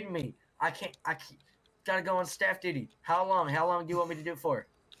be kidding me. I can't. Gotta go on staff duty. How long? How long do you want me to do it for?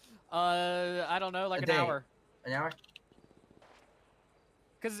 I don't know, like A an day. hour. An hour?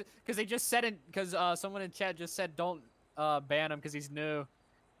 Cause they just said it. Cause someone in chat just said don't ban him because he's new.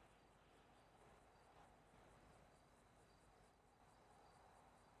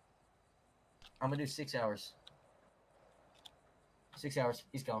 I'm gonna do 6 hours. 6 hours.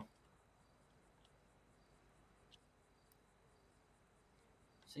 He's gone.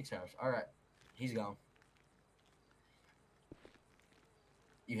 6 hours. All right. He's gone.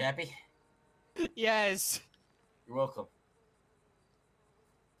 You happy? Yes. You're welcome.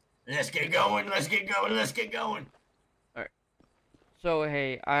 Let's get going. Let's get going. Let's get going. Alright. So,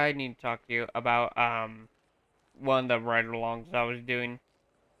 hey, I need to talk to you about, one of the ride-alongs I was doing.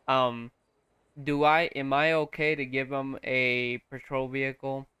 Am I okay to give him a patrol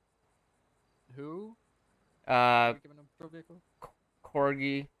vehicle? Who? Uh, Giving him a patrol vehicle?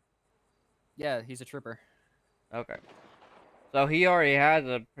 Corgi. Yeah, he's a trooper. Okay. So he already has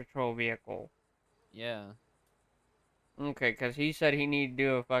a patrol vehicle. Yeah. Okay, because he said he needed to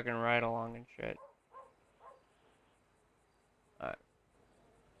do a fucking ride-along and shit. Alright.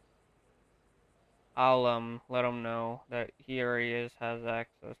 I'll, let him know that he already has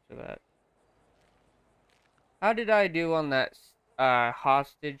access to that. How did I do on that,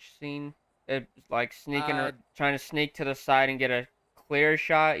 hostage scene? It's like trying to sneak to the side and get a clear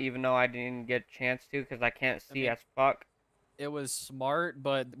shot, even though I didn't get a chance to, because I can't see as fuck. It was smart,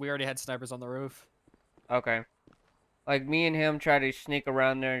 but we already had snipers on the roof. Okay. Like, me and him try to sneak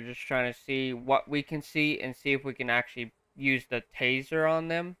around there, just trying to see what we can see, and see if we can actually use the taser on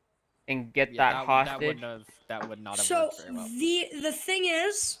them, and get that hostage. That would not have So worked very well. the thing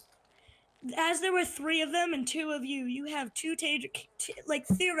is, as there were 3 of them and 2 of you, you have 2 taser. Like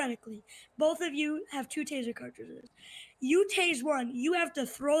theoretically, both of you have 2 taser cartridges. You tase one, you have to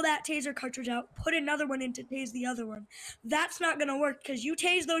throw that taser cartridge out, put another one in to tase the other one. That's not gonna work because you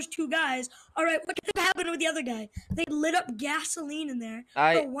tase those 2 guys. All right, what happened with the other guy? They lit up gasoline in there.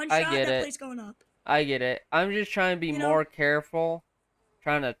 Bro, one shot, get that it. place going up. I get it. I'm just trying to be more careful.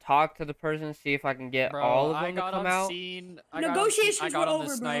 Trying to talk to the person, see if I can get all of them to come out. Negotiations were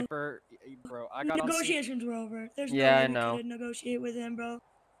over, sniper. Bro, I got Negotiations were over. There's Yeah, I no way know. we could negotiate with him, bro.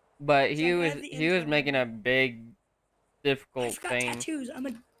 But It's he like, was I have the making a big, difficult I've got thing. tattoos. I'm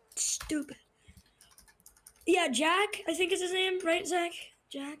a stupid. Yeah, Jack, I think is his name, right, Zach?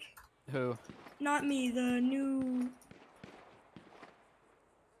 Jack? Who? Not me, the new...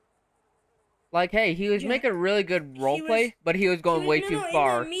 Like, hey, he was making really good roleplay, but he was going way too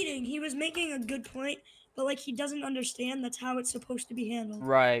far. In that meeting, he was making a good point, but, like, he doesn't understand that's how it's supposed to be handled.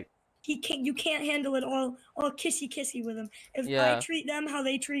 Right. You can't handle it all kissy-kissy with him. If Yeah. I treat them how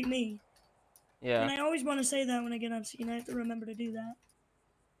they treat me. Yeah. And I always want to say that when I get on scene. I have to remember to do that.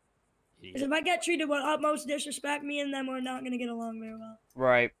 Because if I get treated with utmost disrespect, me and them are not going to get along very well.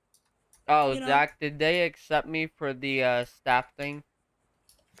 Right. Oh, You know? Zach, did they accept me for the staff thing?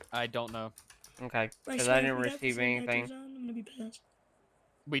 I don't know. Okay, I because swear, I if didn't we got the receive same anything. tattoos on, I'm going to be pissed.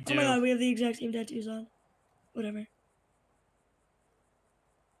 We do. Oh my god, we have the exact same tattoos on. Whatever.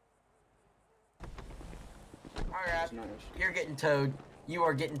 Alright, you're getting towed. You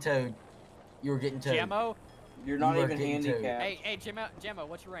are getting towed. You are getting towed. Jammo? You're not even handicapped. Hey, Jammo,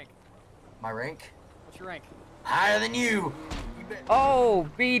 what's your rank? My rank? What's your rank? Higher than you! Oh,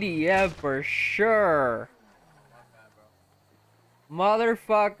 BDF for sure.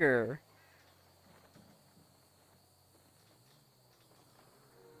 Motherfucker.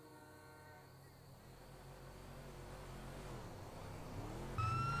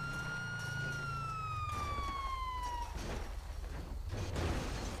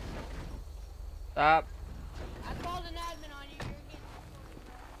 Stop. I called an admin on you. You're getting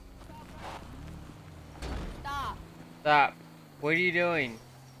Stop. Stop. What are you doing?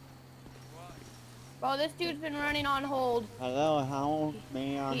 Bro, this dude's been running on hold. Hello, how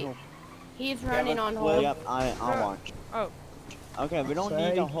may I help? He's running on hold. Yep, I'll watch. Oh. Okay, we don't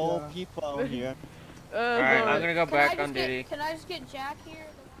need a whole people here. Alright, I'm gonna go Can back I on just duty. Can I just get Jack here?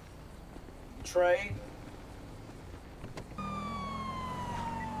 Trey?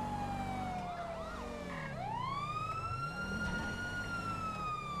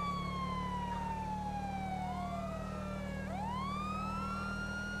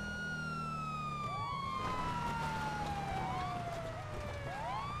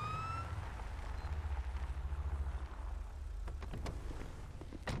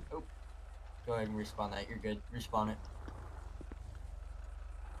 Go ahead and respawn that. You're good. Respawn it.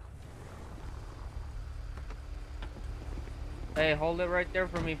 Hey, hold it right there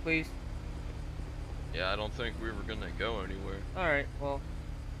for me, please. Yeah, I don't think we were gonna go anywhere. Alright, well.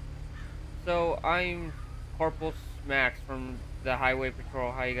 So, I'm Corporal Smacks from the Highway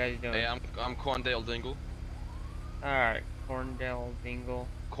Patrol. How you guys doing? Hey, I'm Quandale Dingle. Alright, Corndale Dingle.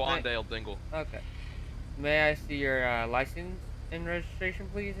 Quandale Dingle. Okay. May I see your license and registration,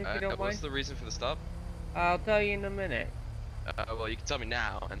 please, if you don't mind? What's the reason for the stop? I'll tell you in a minute. Well, you can tell me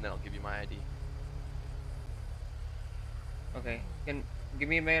now, and then I'll give you my ID. Okay, give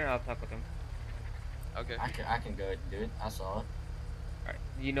me a minute, I'll talk with him. Okay. I can go ahead and do it. I saw it. Alright,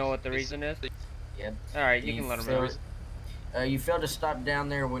 you know what the reason is? Yep. Alright, you can let him know. You failed to stop down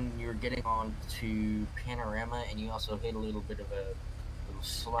there when you were getting on to Panorama, and you also hit a little bit of a little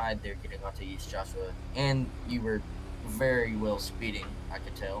slide there getting onto East Joshua. And you were very well speeding, I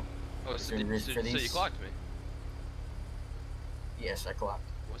could tell. Oh, so you clocked me? Yes, I clocked.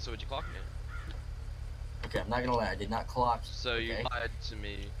 So would you clock me? Okay, I'm not gonna lie, I did not clock. So you lied to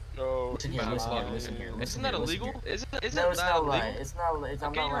me. No. Listen here, listen here. Isn't that illegal? Isn't no, it's that not illegal? lying. It's not.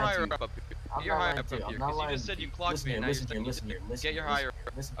 I'm not lying to you. Get your higher up here. Because you just said you clocked me and now you're saying get your higher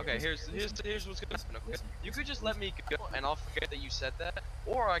up. Okay, here's what's gonna happen, okay? You could just let me go and I'll forget that you said that,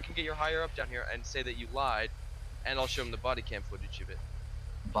 or I can get your higher up down here and say that you lied, and I'll show him the body cam footage of it.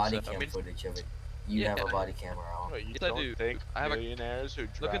 Body cam footage of it. You have a body camera on. Wait, you Yes, I don't do. think I have millionaires who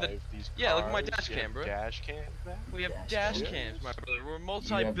look drive at these cars look at my dash cam, bro. dash cams, man? We have dash cams, my brother. We're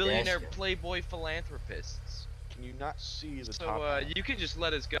multi-billionaire playboy philanthropists. Can you not see the top So half? you can just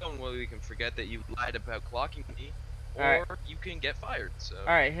let us go, and we can forget that you lied about clocking me, or Alright. you can get fired. So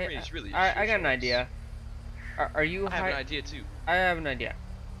Alright, I mean, it's really alright, I your got an choice. idea. Are you I have an idea too. I have an idea.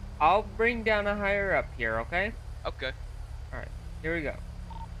 I'll bring down a higher up here, okay? Okay. Alright, here we go.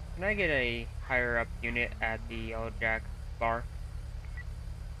 Can I get a higher up unit at the Yellow Jack bar?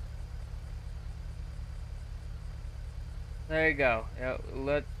 There you go.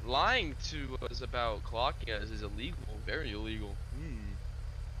 Lying to us about clocking us is illegal, very illegal.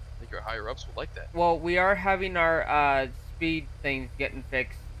 I think our higher ups would like that. Well, we are having our speed things getting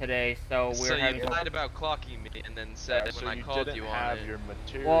fixed today, so So we're having. you lied about clocking me, and then said so when I you called didn't you have on your it.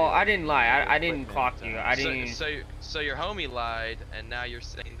 material. Well, I didn't lie. I didn't equipment, clock you. I didn't. So your homie lied, and now you're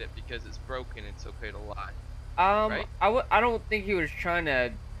saying that because it's broken, it's okay to lie. Right? I don't think he was trying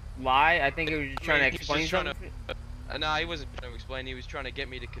to lie. I think he was just trying to explain something. No, he wasn't trying to explain. He was trying to get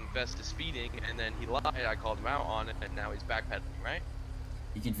me to confess to speeding, and then he lied. I called him out on it, and now he's backpedaling, right?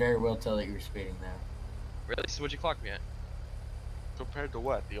 You could very well tell that you were speeding now. Really? So what'd you clock me at? Compared to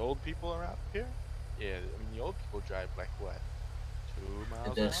what? The old people around here? Yeah, I mean the old people drive like what? 2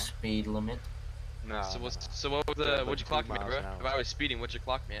 miles The an hour? speed limit. No. So what was Yeah, what'd you clock me at, bro? If I was speeding, what'd you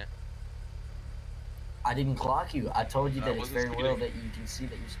clock me at? I didn't clock you. I told you I that it's wasn't very well speeding. that you can see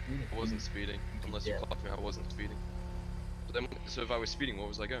that you're speeding. I wasn't speeding. Unless you clocked me, I wasn't speeding. So if I was speeding, what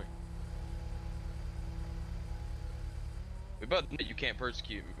was I going? We both admit you can't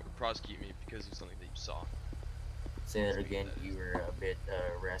prosecute me because of something that you saw. Say that again. You were a bit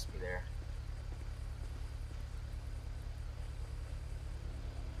raspy there.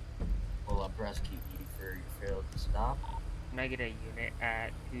 Well, I'll prosecute you for your failed to stop. Can I get a unit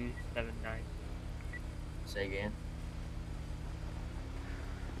at 279? Say again.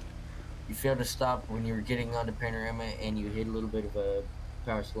 You failed to stop when you were getting onto Panorama, and you hit a little bit of a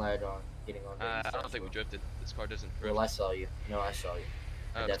power slide on getting onto. I don't think we drifted. This car doesn't drift. Well, I saw you. No, I saw you.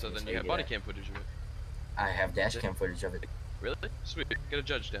 So then you have body cam footage of it. I have dash cam footage of it. Really? Sweet. Get a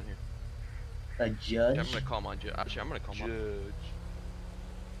judge down here. A judge? I'm gonna call my judge. Actually, I'm gonna call my judge.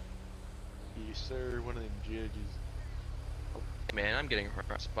 Yes, sir. One of them judges. Man, I'm getting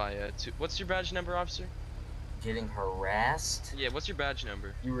harassed by two. What's your badge number, officer? Getting harassed? Yeah, what's your badge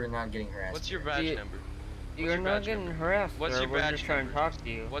number? You were not getting harassed. What's your badge number? You're not getting harassed, What's sir. your We're badge just trying to numbers? talk to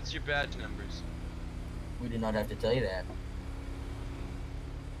you. What's your badge numbers? We do not have to tell you that.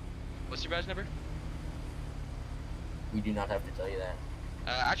 What's your badge number? We do not have to tell you that.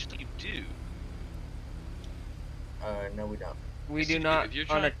 Actually, you do. No, we don't. We Yes, do you not. If, you're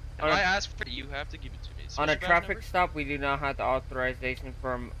On trying, a, on if I a, ask for it, you have to give it to me. So on what's a your badge traffic number? stop, we do not have the authorization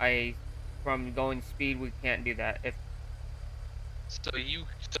from going speed. We can't do that. So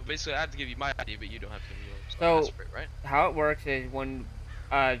basically, I have to give you my ID, but you don't have to give me yours. So ask for it, right? how it works is when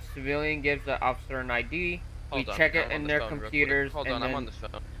a civilian gives the officer an ID, Hold we on, check I'm it on in the their phone real quick. computers. Hold and on, then, I'm on the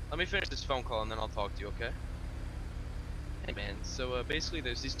phone. Let me finish this phone call and then I'll talk to you, okay? Hey man, so basically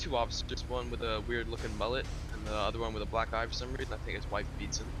there's these two officers, one with a weird looking mullet and the other one with a black eye for some reason. I think his wife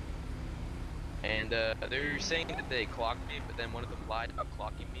beats him. And they're saying that they clocked me, but then one of them lied about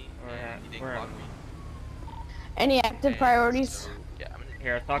clocking me, and he didn't clock me. Any active priorities? So, yeah, I'm gonna...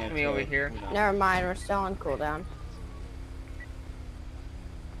 Here, talk to me over here. Never mind, we're still on cooldown.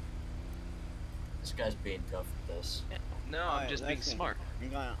 This guy's being tough with this. No, I'm just being smart. You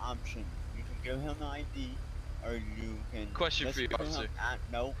got an option. You can give him the ID, or you can... Question for you, officer.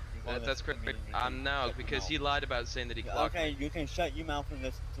 No. That's correct. No, because he lied about saying that he clocked me. Okay, you can shut your mouth and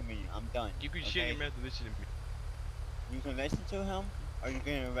listen to me. I'm done. You can shut your mouth and listen to me. You can listen to him, or you're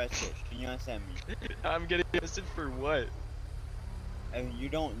getting arrested. Can you understand me? I'm getting arrested for what? If you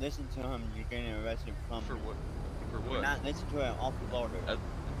don't listen to him, you're getting arrested from... For what? For what? You're not listening to an awful order.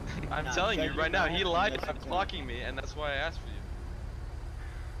 I'm telling you right now, he lied about clocking me, and that's why I asked for you.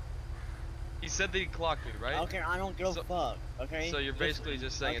 He said that he clocked me, right? Okay, I don't give a fuck. Okay. So you're basically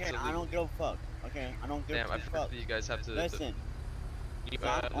just saying it's illegal. I don't give a fuck. Okay, I don't give a fuck. Damn, I forgot that you guys have to listen.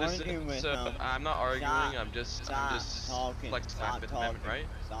 Listen. So I'm not arguing. I'm just flexing my Fifth Amendment, right?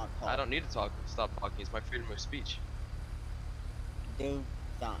 I don't need to talk. Stop talking. It's my freedom of speech. Dude,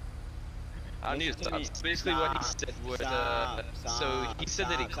 stop. I don't need to stop. Basically, what he said was, so he said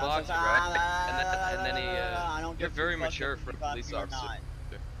that he clocked me, right? And then he, you're very mature for a police officer.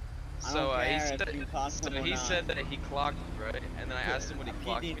 So he said that he clocked me, right? And then I asked him what he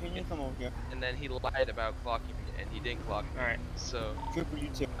clocked me, and then he lied about clocking me, and he didn't clock me. Alright. So,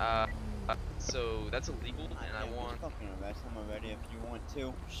 so that's illegal, and I want... fucking arrest him already if you want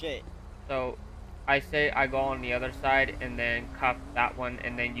to. Shit. So, I say I go on the other side and then cuff that one,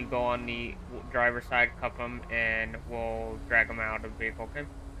 and then you go on the driver's side, cuff him, and we'll drag him out of the vehicle, okay?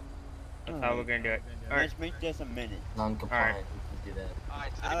 That's how we're gonna do it. Alright. Let's make this a minute. Non-compliant, we can do that.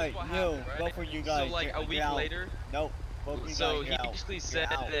 Alright, no, go for you guys. So like a week later, nope. So he basically said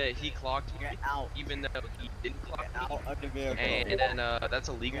that he clocked me, even though he didn't clock me, and then that's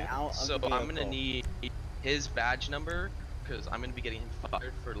illegal. So I'm gonna need his badge number, because I'm gonna be getting him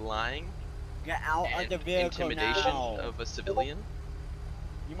fired for lying. Get out of the vehicle intimidation now. of a civilian.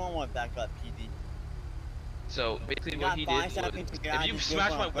 You might want to back up, PD. So basically what he did was, if you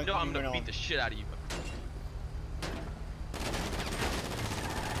smash my window, I'm gonna beat the shit out of you.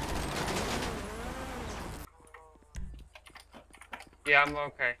 Yeah, I'm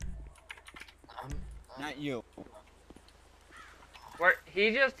okay. Not you. Where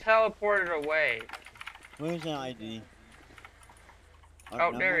he just teleported away. Where's the ID?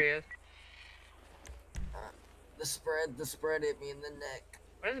 Oh, there he is. The spread hit me in the neck.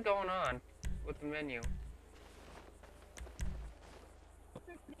 What is going on with the menu?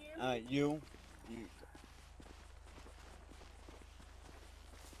 You.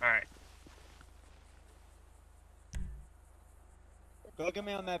 Alright. Go get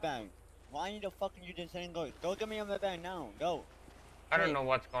me on my bag. Why the fuck you just saying go? Go get me on my bag now. Go. I don't know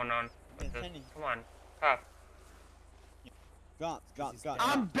what's going on with this. Come on. Cuff. Drop.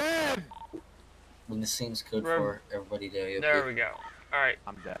 I'm dead! When the scene's good for everybody to There we go. Alright.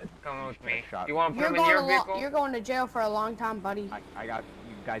 I'm dead. Come with me. Shot You want to put him in your vehicle? You're going to jail for a long time, buddy. I got,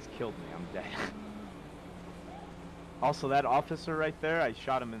 you guys killed me. I'm dead. Also, that officer right there, I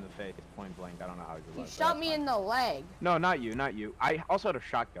shot him in the face, point blank. I don't know how he You shot me in the leg. No, not you. I also had a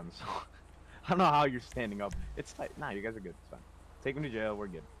shotgun, so I don't know how you're standing up. It's tight. Nah, you guys are good. It's fine. Take him to jail. We're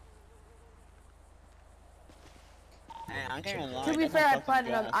good. To be fair,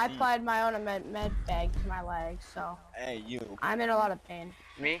 I applied my own med bag to my leg, so. Hey, you. I'm in a lot of pain.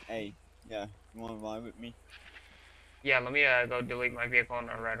 Me? Hey, yeah. You want to ride with me? Yeah, let me go delete my vehicle and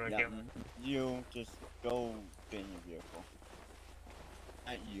I'll ride with you. You just go get in your vehicle.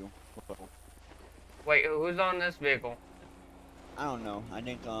 Not you. Wait, who's on this vehicle? I don't know. I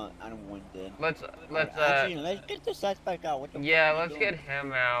think I don't want dead. Let's Actually, let's get the suspect out. What the yeah, fuck let's get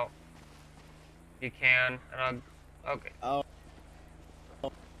him out. If you can, and I'll. Okay. Oh.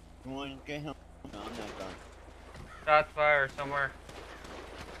 You want to get him? No, I'm not done. Shots fired somewhere.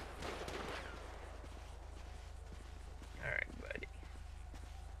 Alright, buddy.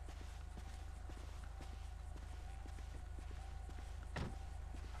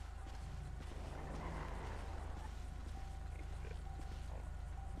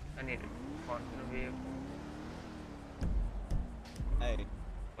 I need to punch in the vehicle. Hey.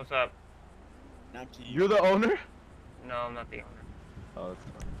 What's up? Not to you. You're the owner? No, I'm not the owner. Oh, that's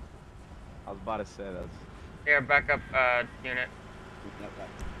fine. I was about to say that's... Here, back up, unit.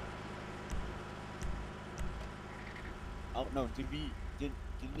 Oh, no, delete the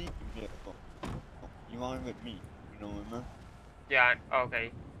vehicle. You on with me, you know, remember? Yeah,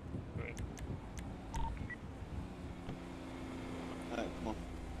 okay. Wait. Alright, come on.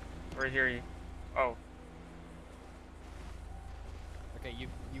 Where's your... Oh. Okay, you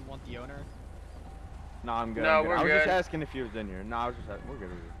want the owner? No, I'm good. No, I'm good. we're I was good. just asking if he was in here. No, I was just asking. We're good.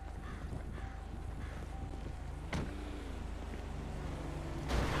 We're good.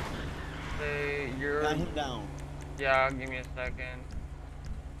 Say you're. Got him down. Yeah, give me a second.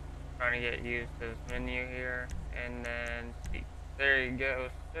 Trying to get used to this menu here, and then see. There you go,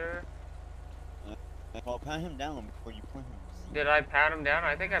 sir. Well, pat him down before you put him to sleep. Did I pat him down?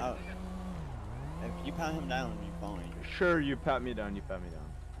 I think I. If you pat him down, you're fine. Sure, you pat me down. You pat me down.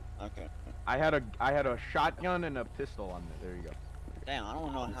 Okay. I had a shotgun and a pistol on me. There you go. Damn, I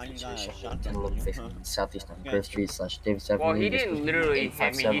don't know how you got a shotgun. 1011 facing southeast on Grove Street / Davis Avenue. Well, he didn't literally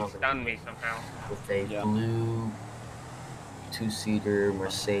hit me. He stunned me somehow. With a blue two-seater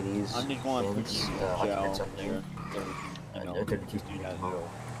Mercedes. I'm just going to put you in jail. No 32 tomorrow.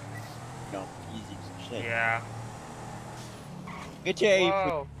 No, easy shit. Yeah. Get your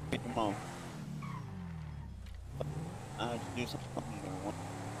Whoa. Come on. I have to do something.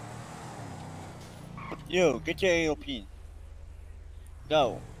 Yo, get your AOP.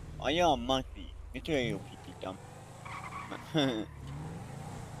 Go. Oh, you're a monkey. Get your AOP, dumb. And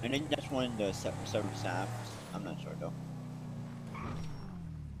then that's one of the service staff. I'm not sure though.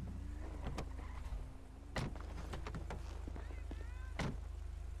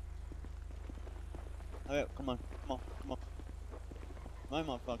 Okay, come on. My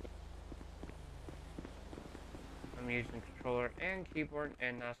motherfucker. I'm using controller and keyboard,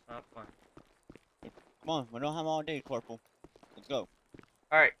 and that's not fun. Come on, we don't have all day, Corporal. Let's go.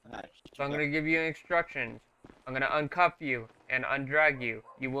 Alright, so I'm gonna give you instructions. I'm gonna uncuff you and undrag you.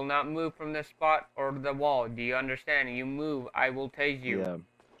 You will not move from this spot or the wall. Do you understand? You move, I will tase you. Yeah.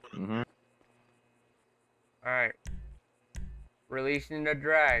 Mhm. Alright. Releasing the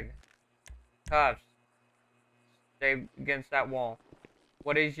drag. Cuffs. Stay against that wall.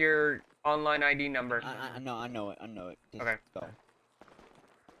 What is your online ID number? I know it. Just okay. Go.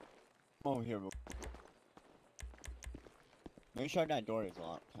 Come over here, bro. Make sure that door is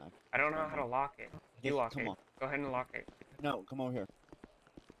locked. I don't know how to lock it. You lock come it. on. Go ahead and lock it. No, come over here.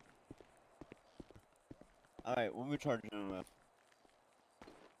 Alright, what are we charging him with?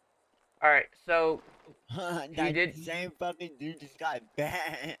 Alright, so that did same fucking dude just got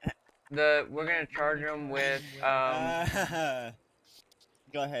banned. We're gonna charge him with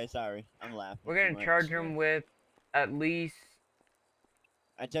Go ahead, sorry. I'm laughing. We're gonna charge him with at least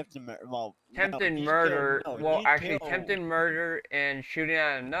attempted murder. Well, attempted murder. Well, actually, attempted murder and shooting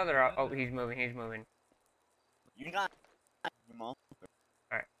at another. Oh, he's moving. He's moving. You got. All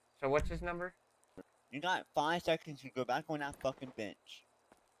right. So what's his number? You got 5 seconds to go back on that fucking bench.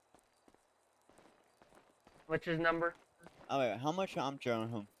 What's his number? Oh wait, how much I'm charging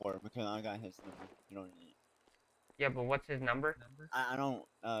him for? Because I got his number. You don't need. Yeah, but what's his number? I don't.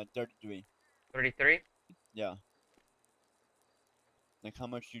 33. 33? Yeah. Like how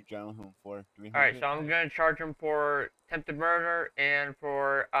much you jail him for? 300? Alright, so I'm gonna charge him for attempted murder and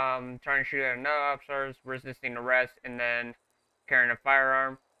for trying to shoot at another officer, resisting arrest, and then carrying a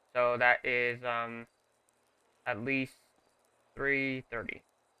firearm. So that is at least 330.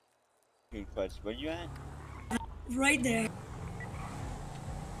 Good question. Where you at? Right there.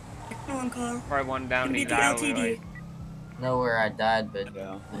 Come on, Carl. Probably one down the the LTD. Know where I died, but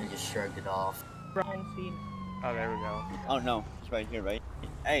I just shrugged it off. Wrong scene. Oh, there we go. Oh no, it's right here, right?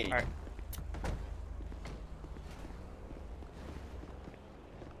 Hey. Alright.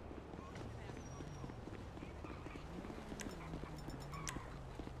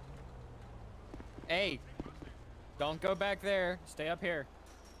 Hey, don't go back there. Stay up here.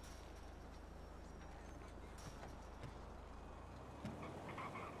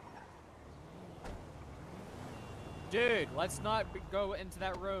 Dude, let's not go into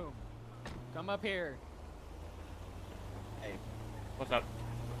that room. Come up here. Hey. What's up?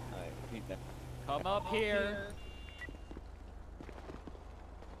 Alright, repeat that. Come up here.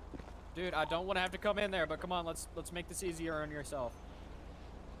 Dude, I don't want to have to come in there, but come on, let's make this easier on yourself.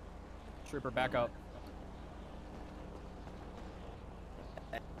 Trooper, back up.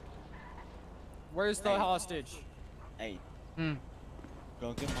 Where's the hostage? Hey. Hmm.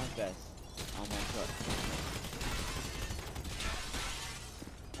 Go get my vest on my truck.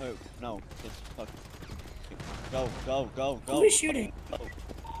 Oh, no. Just fuck. Go. Who is shooting?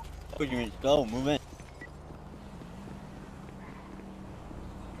 Go, move in.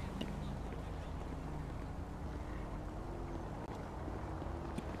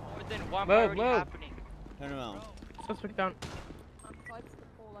 More than one Move, party move. happening. Turn around. Suspect down.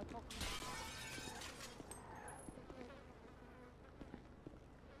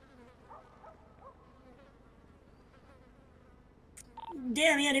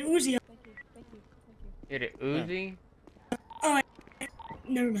 Damn, he had an Uzi. Did it Uzi? Oh,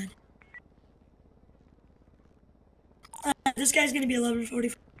 never mind. This guy's gonna be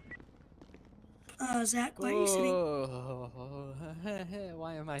 11:45. Zach, why are you sitting? Oh,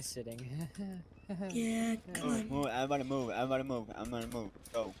 why am I sitting? Yeah, come on. Move, everybody move, everybody move, everybody move.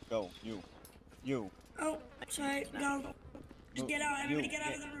 Go, go, you. Oh, sorry, go. Just get out, everybody get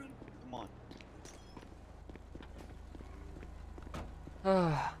out of the room. Come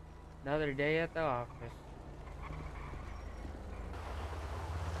on. Another day at the office.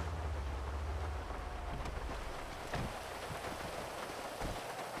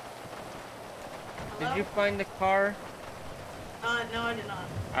 Did you find the car? No, I did not.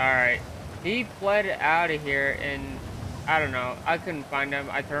 Alright. He fled out of here and I don't know. I couldn't find him.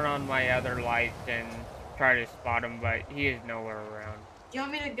 I turned on my other lights and tried to spot him, but he is nowhere around. Do you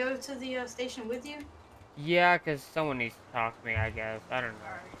want me to go to the station with you? Yeah, because someone needs to talk to me, I guess. I don't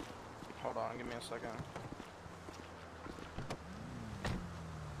know. Hold on, give me a second.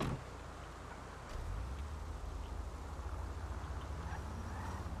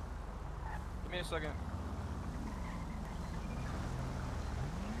 Give me a second.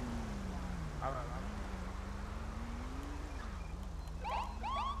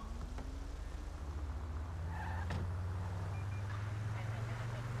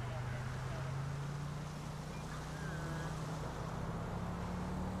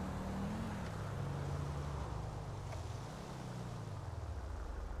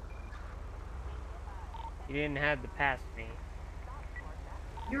 He didn't have to pass me.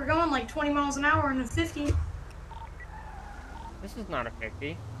 You were going like 20 miles an hour in a 50. This is not a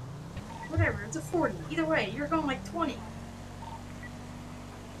 50. Whatever, it's a 40. Either way, you're going like 20.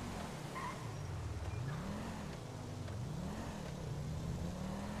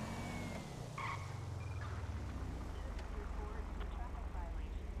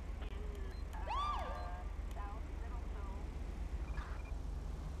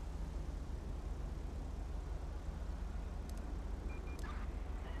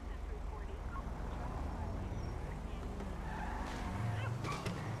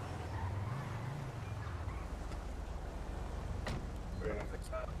 I don't think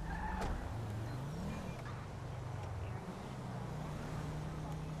so.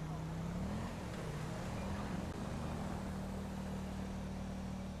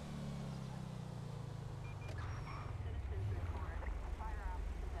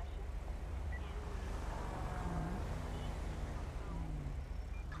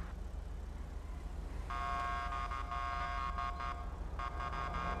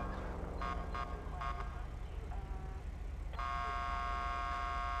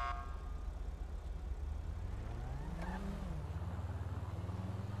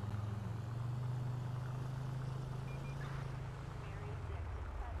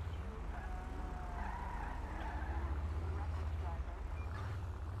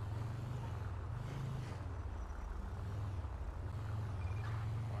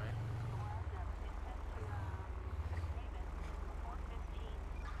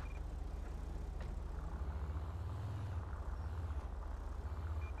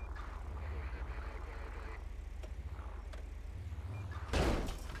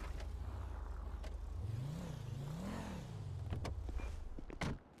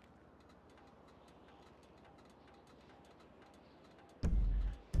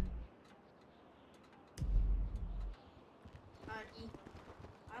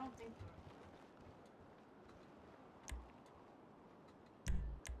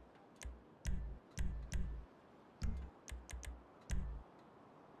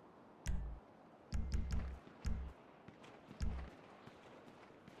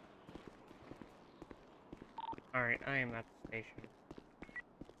 Alright, I am at the station.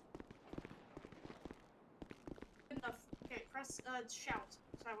 Good enough. Okay, press shout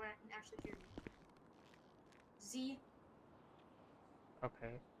so that way I can actually hear you. Z.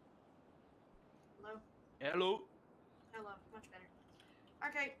 Okay. Hello? Hello. Hello. Much better.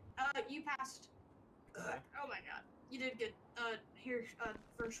 Okay, you passed. Okay. Oh my god. You did good. Here's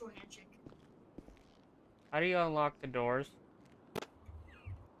virtual handshake. How do you unlock the doors?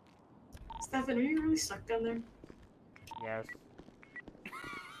 Stefan, are you really stuck down there? Yes.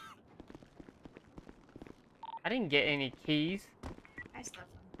 I didn't get any keys. Hi, Stefan.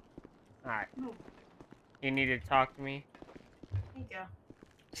 Alright. No. You need to talk to me? There you go.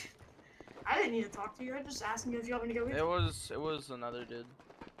 I didn't need to talk to you. I just asked you if you want me to go with you. It was another dude.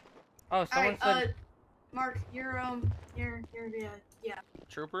 Oh, someone said... Mark, you're yeah.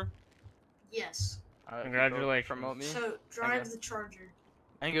 Trooper? Yes. Congratulations. Promote me. So, drive the Charger.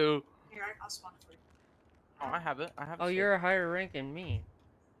 Thank you. Here, I'll spawn it for you. Oh, I have it. I have it. Oh, you're a higher rank than me.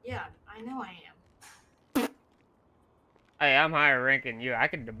 Yeah, I know I am. Hey, I'm higher rank than you. I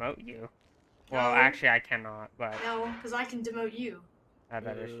can demote you. Well, No. actually, I cannot, but No, because I can demote you. that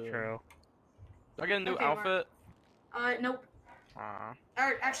is true. Do I get a new Okay, Mark. outfit? Nope.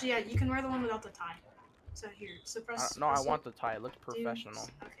 Or actually, yeah, you can wear the one without the tie. So here, so press. No, I press want it. the tie. It looks professional.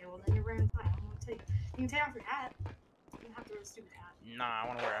 Okay, well then you're wearing a tie. I'm gonna take. You can take off your hat. You don't have to wear the stupid hat. Nah, I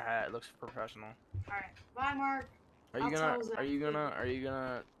want to wear a hat. It looks professional. All right. Bye, Mark. Are you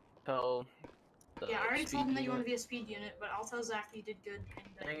gonna tell the Yeah, I already speed told him that you unit? want to be a speed unit, but I'll tell Zach that you did good.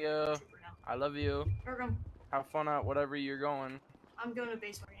 And Thank you're a you. trooper now. I love you. Welcome. Have fun at whatever you're going. I'm going to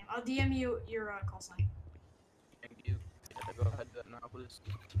baseball game. I'll DM you your call sign. Thank you. Yeah, go ahead now, please.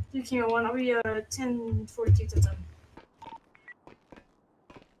 1301. I'll be 10:42 to 7.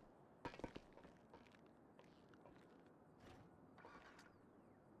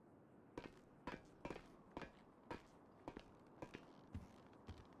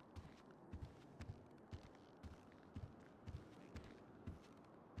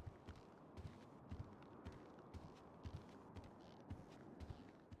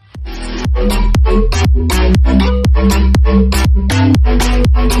 you